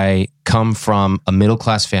could I come from a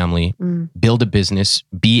middle-class family, build a business,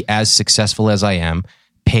 be as successful as I am,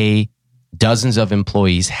 pay dozens of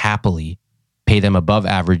employees happily, pay them above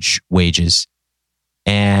average wages,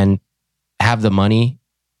 and have the money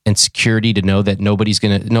and security to know that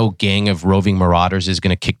no gang of roving marauders is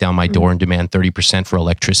going to kick down my door and demand 30% for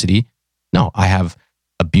electricity? No, I have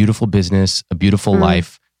a beautiful business, a beautiful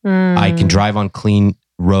life. I can drive on clean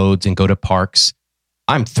roads and go to parks.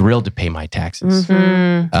 I'm thrilled to pay my taxes. It's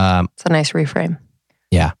a nice reframe.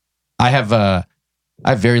 Yeah. I have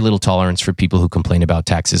very little tolerance for people who complain about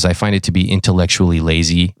taxes. I find it to be intellectually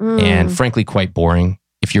lazy and frankly quite boring.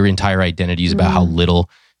 If your entire identity is about how little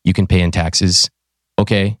you can pay in taxes,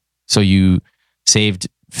 okay, so you saved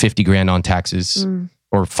 50 grand on taxes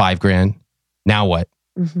or 5 grand. Now what?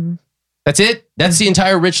 That's it? That's the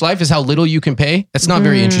entire rich life, is how little you can pay? That's not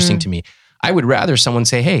very interesting to me. I would rather someone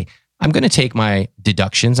say, hey, I'm going to take my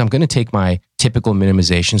deductions. I'm going to take my typical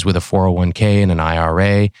minimizations with a 401k and an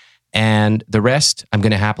IRA. And the rest I'm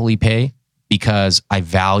going to happily pay because I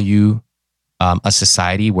value a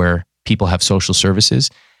society where people have social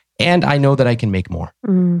services. And I know that I can make more.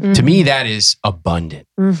 To me, that is abundant.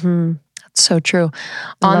 That's so true.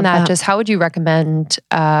 On that, just how would you recommend...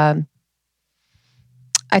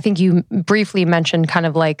 I think you briefly mentioned kind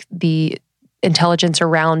of like the intelligence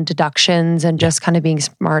around deductions and just kind of being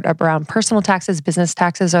smart around personal taxes, business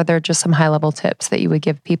taxes? Are there just some high level tips that you would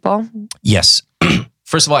give people? Yes.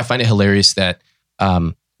 First of all, I find it hilarious that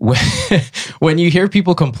when you hear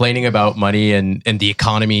people complaining about money and the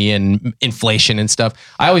economy and inflation and stuff,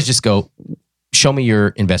 I always just go, show me your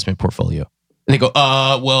investment portfolio. And they go,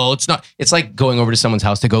 well, it's not. It's like going over to someone's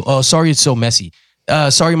house to go, oh, sorry, it's so messy.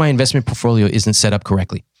 Sorry, my investment portfolio isn't set up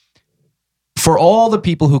correctly. For all the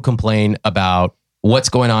people who complain about what's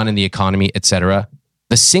going on in the economy, et cetera,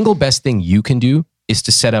 the single best thing you can do is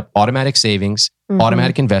to set up automatic savings,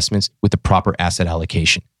 automatic investments with the proper asset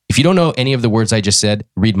allocation. If you don't know any of the words I just said,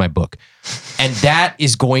 read my book. And that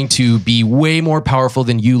is going to be way more powerful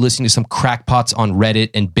than you listening to some crackpots on Reddit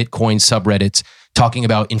and Bitcoin subreddits talking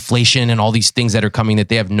about inflation and all these things that are coming that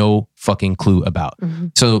they have no fucking clue about.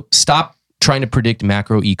 So stop trying to predict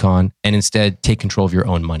macro econ and instead take control of your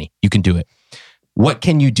own money. You can do it. What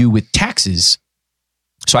can you do with taxes?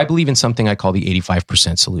 So I believe in something I call the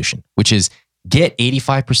 85% solution, which is get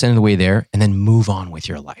 85% of the way there and then move on with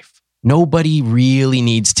your life. Nobody really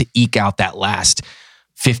needs to eke out that last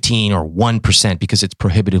 15 or 1% because it's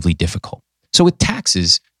prohibitively difficult. So with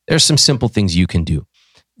taxes, there's some simple things you can do.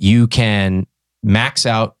 You can max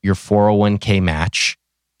out your 401k match.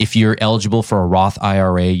 If you're eligible for a Roth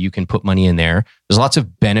IRA, you can put money in there. There's lots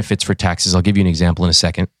of benefits for taxes. I'll give you an example in a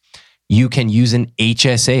second. You can use an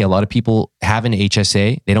HSA. A lot of people have an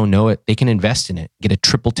HSA. They don't know it. They can invest in it, get a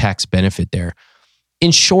triple tax benefit there.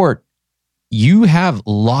 In short, you have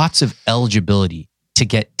lots of eligibility to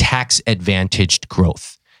get tax advantaged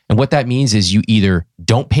growth. And what that means is you either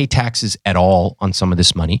don't pay taxes at all on some of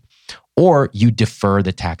this money, or you defer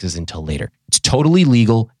the taxes until later. It's totally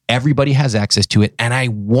legal. Everybody has access to it. And I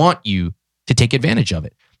want you to take advantage of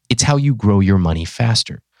it. It's how you grow your money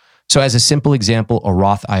faster. So as a simple example, a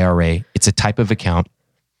Roth IRA, it's a type of account.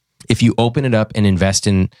 If you open it up and invest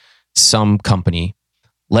in some company,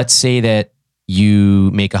 let's say that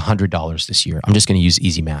you make $100 this year. I'm just going to use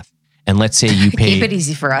easy math. And let's say you pay... Keep it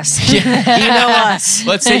easy for us. Yeah. You know us.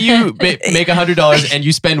 Let's say you make $100 and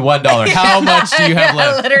you spend $1. How much do you have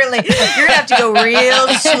left? Literally. You're going to have to go real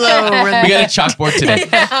slow. We got a chalkboard today.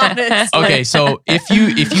 Yeah, honestly. Okay, so if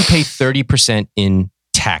you pay 30% in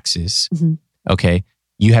taxes, okay,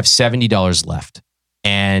 you have $70 left.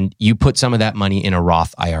 And you put some of that money in a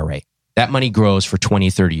Roth IRA. That money grows for 20,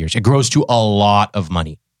 30 years. It grows to a lot of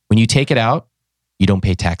money. When you take it out, you don't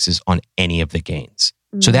pay taxes on any of the gains.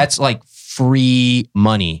 So that's like free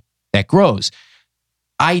money that grows.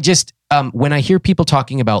 I just, when I hear people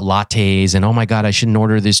talking about lattes and, oh my God, I shouldn't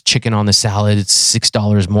order this chicken on the salad, it's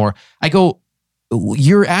 $6 more. I go,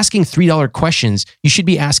 you're asking $3 questions. You should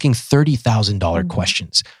be asking $30,000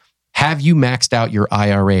 questions. Have you maxed out your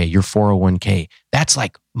IRA, your 401k? That's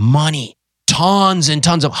like money, tons and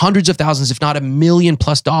tons of hundreds of thousands, if not $1 million+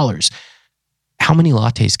 dollars. How many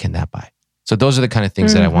lattes can that buy? So those are the kind of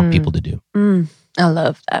things that I want people to do. I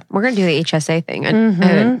love that. We're going to do the HSA thing.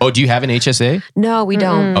 Oh, do you have an HSA? No, we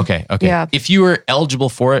don't. Okay. Yeah. If you were eligible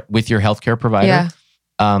for it with your healthcare provider,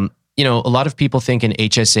 you know, a lot of people think an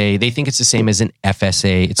HSA, they think it's the same as an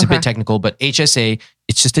FSA. It's a bit technical, but HSA,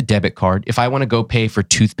 it's just a debit card. If I want to go pay for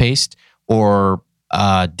toothpaste or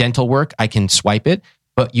dental work, I can swipe it.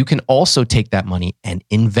 But you can also take that money and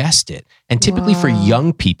invest it. And typically for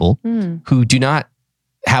young people who do not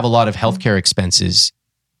have a lot of healthcare expenses,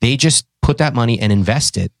 they just put that money and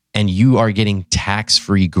invest it, and you are getting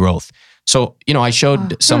tax-free growth. So, you know, I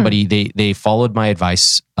showed somebody, they followed my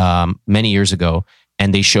advice many years ago,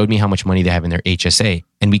 and they showed me how much money they have in their HSA.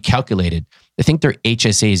 And we calculated, I think their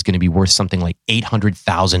HSA is going to be worth something like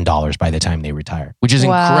 $800,000 by the time they retire, which is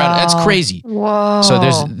incredible. That's crazy. Whoa.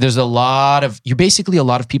 So there's a lot of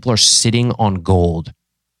people are sitting on gold,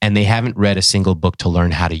 and they haven't read a single book to learn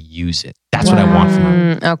how to use it. That's what I want from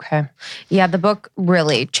them. Okay. Yeah, the book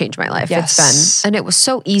really changed my life. Yes. It's been, and it was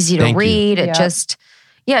so easy to Thank you. read. It just,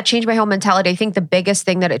 it changed my whole mentality. I think the biggest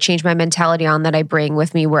thing that it changed my mentality on that I bring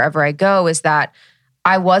with me wherever I go is that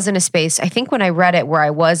I was in a space, I think when I read it, where I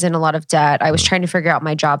was in a lot of debt, I was trying to figure out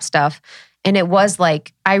my job stuff. And it was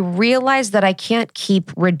like, I realized that I can't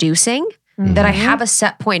keep reducing, that I have a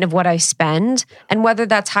set point of what I spend. And whether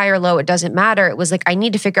that's high or low, it doesn't matter. It was like, I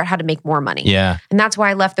need to figure out how to make more money. Yeah. And that's why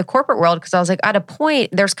I left the corporate world, because I was like, at a point,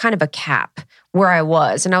 there's kind of a cap where I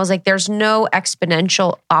was. And I was like, there's no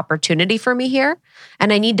exponential opportunity for me here.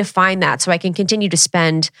 And I need to find that so I can continue to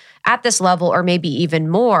spend at this level or maybe even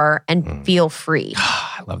more and feel free.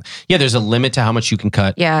 I love it. Yeah, there's a limit to how much you can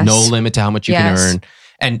cut. Yes. No limit to how much you can earn.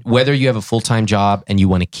 And whether you have a full-time job and you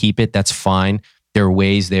want to keep it, that's fine. There are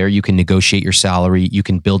ways there. You can negotiate your salary. You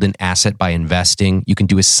can build an asset by investing. You can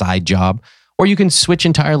do a side job. Or you can switch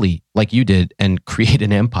entirely like you did and create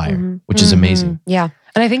an empire, which is amazing. Yeah.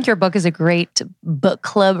 And I think your book is a great book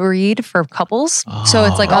club read for couples. So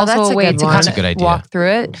it's like Oh, also that's a a way good to one. kind That's a good of idea. walk through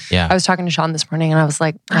it. Yeah. I was talking to Sean this morning and I was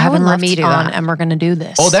like, I having would love to Ramit do on that. and we're going to do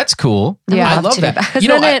this. Oh, that's cool. Yeah. I I'd love love to do that. that. You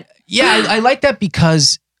know, Isn't it? I like that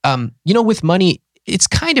because, with money, it's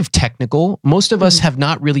kind of technical. Most of us have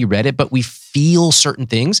not really read it, but we feel certain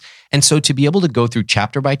things. And so to be able to go through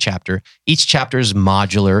chapter by chapter, each chapter is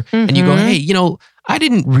modular, and you go, hey, I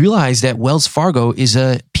didn't realize that Wells Fargo is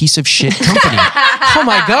a piece of shit company. Oh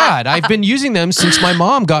my God, I've been using them since my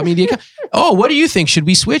mom got me the account. Oh, what do you think? Should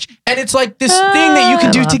we switch? And it's like this thing that you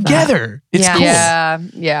can do together. It's cool.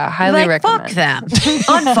 Yeah. Highly recommend. Fuck them.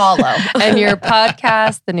 Unfollow. And your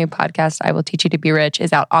podcast, the new podcast, I Will Teach You to Be Rich,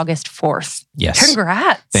 is out August 4th. Yes.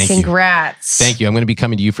 Congrats. Thank you. Congrats. Thank you. I'm going to be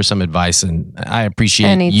coming to you for some advice, and I appreciate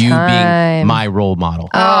you being Anytime. my role model.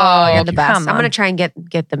 Oh, you're the you. best. Come I'm going on. to try and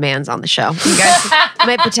get the mans on the show. You guys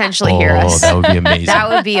might potentially hear us. That would be amazing. That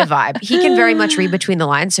would be a vibe. He can very much read between the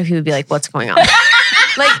lines, so he would be like, "What's going on?"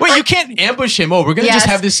 Wait, you can't ambush him. Oh, we're going to Yes. just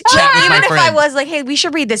have this chat with Even my if friend. I was like, "Hey, we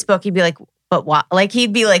should read this book," he'd be like, "But what?" Like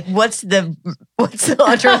he'd be like, "What's the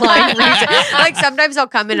underlying reason?" Like sometimes I'll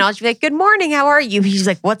come in and I'll just be like, "Good morning, how are you?" He's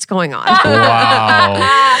like, "What's going on?"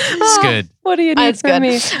 Wow. It's good. What do you need That's from good.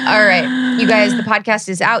 me? All right. You guys, the podcast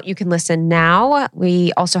is out. You can listen now.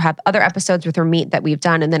 We also have other episodes with Ramit that we've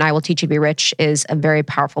done. And then I Will Teach You to Be Rich is a very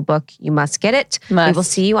powerful book. You must get it. We Must. will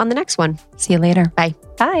see you on the next one. See you later. Bye.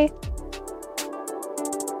 Bye.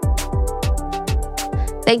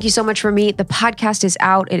 Thank you so much, Ramit. The podcast is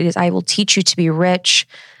out. It is I Will Teach You to Be Rich.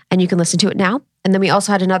 And you can listen to it now. And then we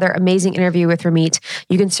also had another amazing interview with Ramit.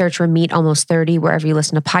 You can search Ramit Almost 30 wherever you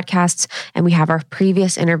listen to podcasts. And we have our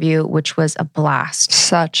previous interview, which was a blast.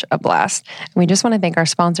 Such a blast. And we just want to thank our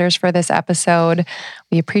sponsors for this episode.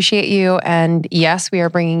 We appreciate you. And yes, we are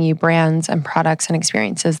bringing you brands and products and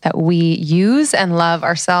experiences that we use and love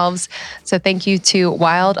ourselves. So thank you to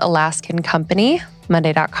Wild Alaskan Company,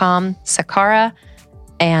 Monday.com, Sakara,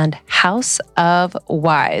 and House of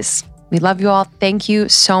Wise. We love you all. Thank you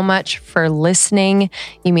so much for listening.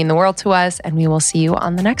 You mean the world to us, and we will see you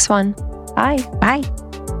on the next one. Bye. Bye.